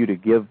like for you to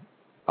give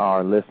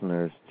our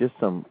listeners just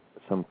some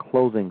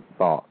closing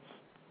thoughts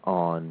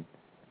on,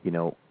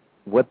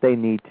 what they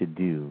need to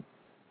do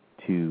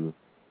to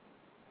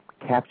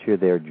capture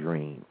their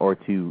dream or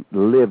to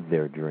live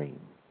their dream.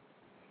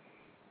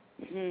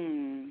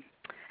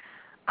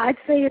 I'd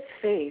say it's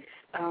faith.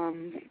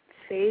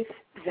 Faith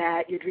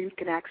that your dreams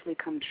can actually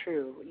come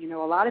true. A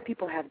lot of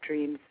people have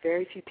dreams.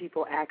 Very few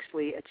people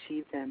actually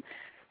achieve them.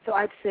 So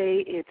I'd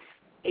say it's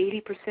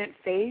 80%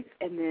 faith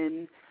and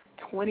then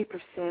 20%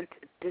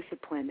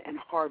 discipline and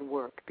hard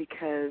work,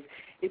 because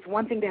it's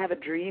one thing to have a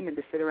dream and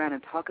to sit around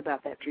and talk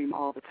about that dream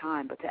all the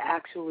time, but to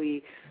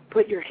actually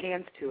put your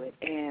hands to it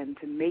and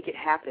to make it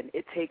happen,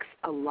 it takes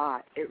a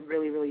lot. It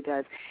really, really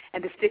does.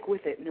 And to stick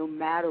with it no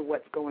matter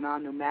what's going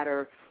on, no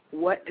matter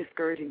what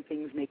discouraging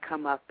things may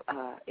come up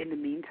in the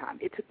meantime.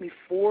 It took me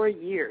 4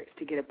 years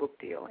to get a book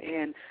deal,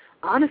 and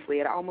honestly,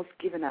 I'd almost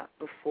given up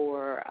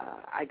before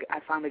I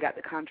finally got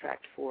the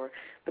contract for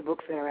the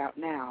books that are out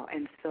now.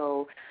 And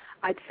so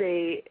I'd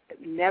say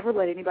never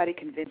let anybody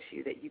convince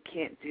you that you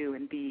can't do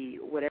and be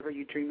whatever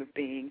you dream of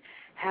being.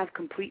 Have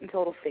complete and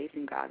total faith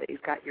in God that He's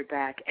got your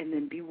back, and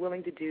then be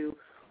willing to do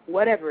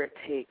whatever it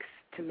takes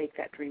to make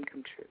that dream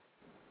come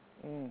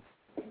true.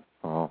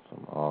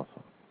 Awesome.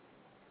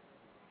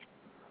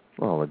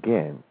 Well,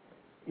 again,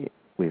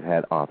 we've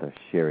had author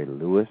Sherri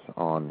Lewis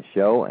on the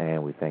show,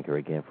 and we thank her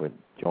again for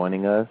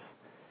joining us.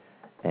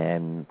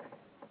 And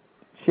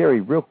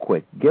Sherri, real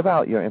quick, give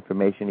out your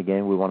information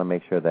again. We want to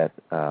make sure that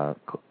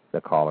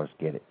the callers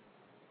get it.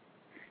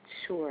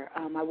 Sure.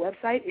 My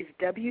website is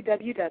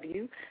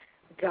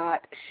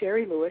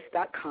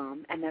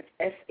www.sherrilewis.com, and that's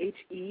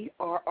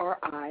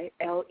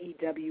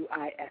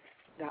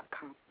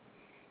SherriLewis.com.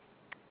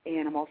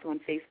 And I'm also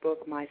on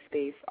Facebook,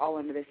 MySpace, all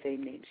under the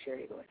same name,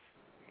 Sherri Lewis.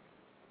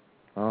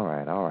 All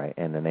right.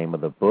 And the name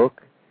of the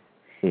book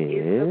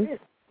is?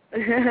 The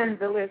List.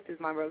 The List is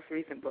my most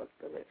recent book,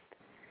 The List.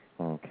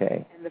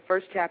 Okay. And the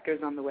first chapter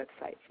is on the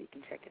website, so you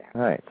can check it out.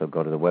 All right, so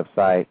go to the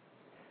website,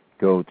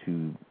 go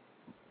to,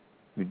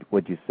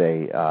 what'd you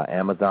say,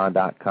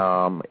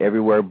 Amazon.com,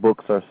 everywhere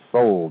books are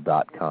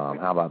sold.com.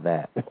 How about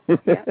that?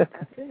 Yeah, that's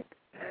it.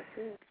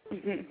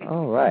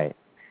 All right.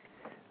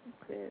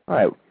 That's it. All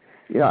right.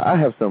 Yeah, I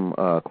have some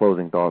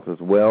closing thoughts as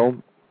well.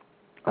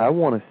 I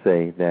want to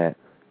say that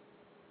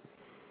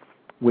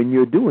when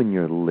you're doing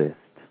your list,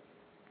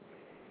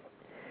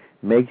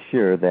 make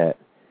sure that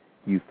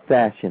you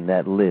fashion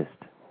that list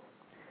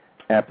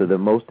after the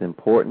most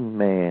important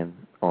man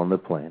on the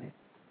planet.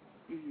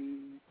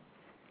 Mm-hmm.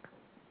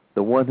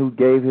 the one who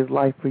gave his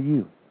life for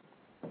you.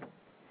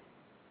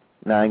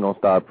 Now, I ain't going to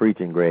start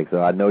preaching, Greg,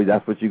 so I know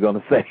that's what you're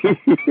going to say.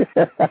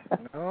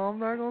 No, I'm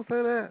not going to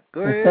say that.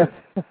 Go ahead.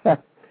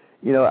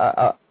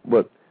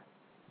 But,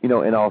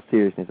 in all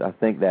seriousness, I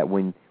think that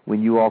when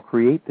you all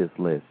create this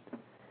list,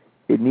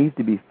 it needs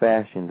to be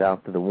fashioned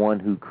after the one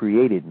who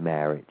created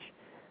marriage,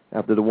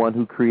 after the one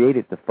who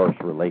created the first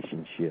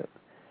relationship.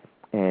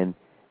 And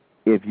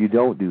if you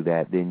don't do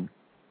that, then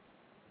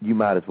you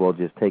might as well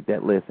just take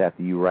that list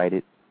after you write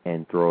it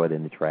and throw it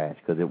in the trash,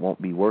 because it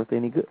won't be worth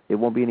any good. It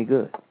won't be any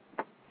good.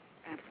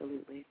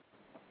 Absolutely.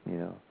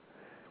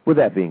 With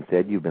that being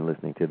said, you've been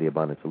listening to the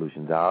Abundant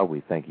Solutions Hour.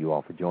 We thank you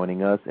all for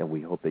joining us, and we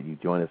hope that you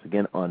join us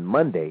again on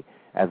Monday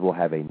as we'll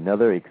have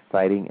another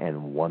exciting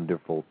and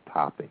wonderful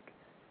topic.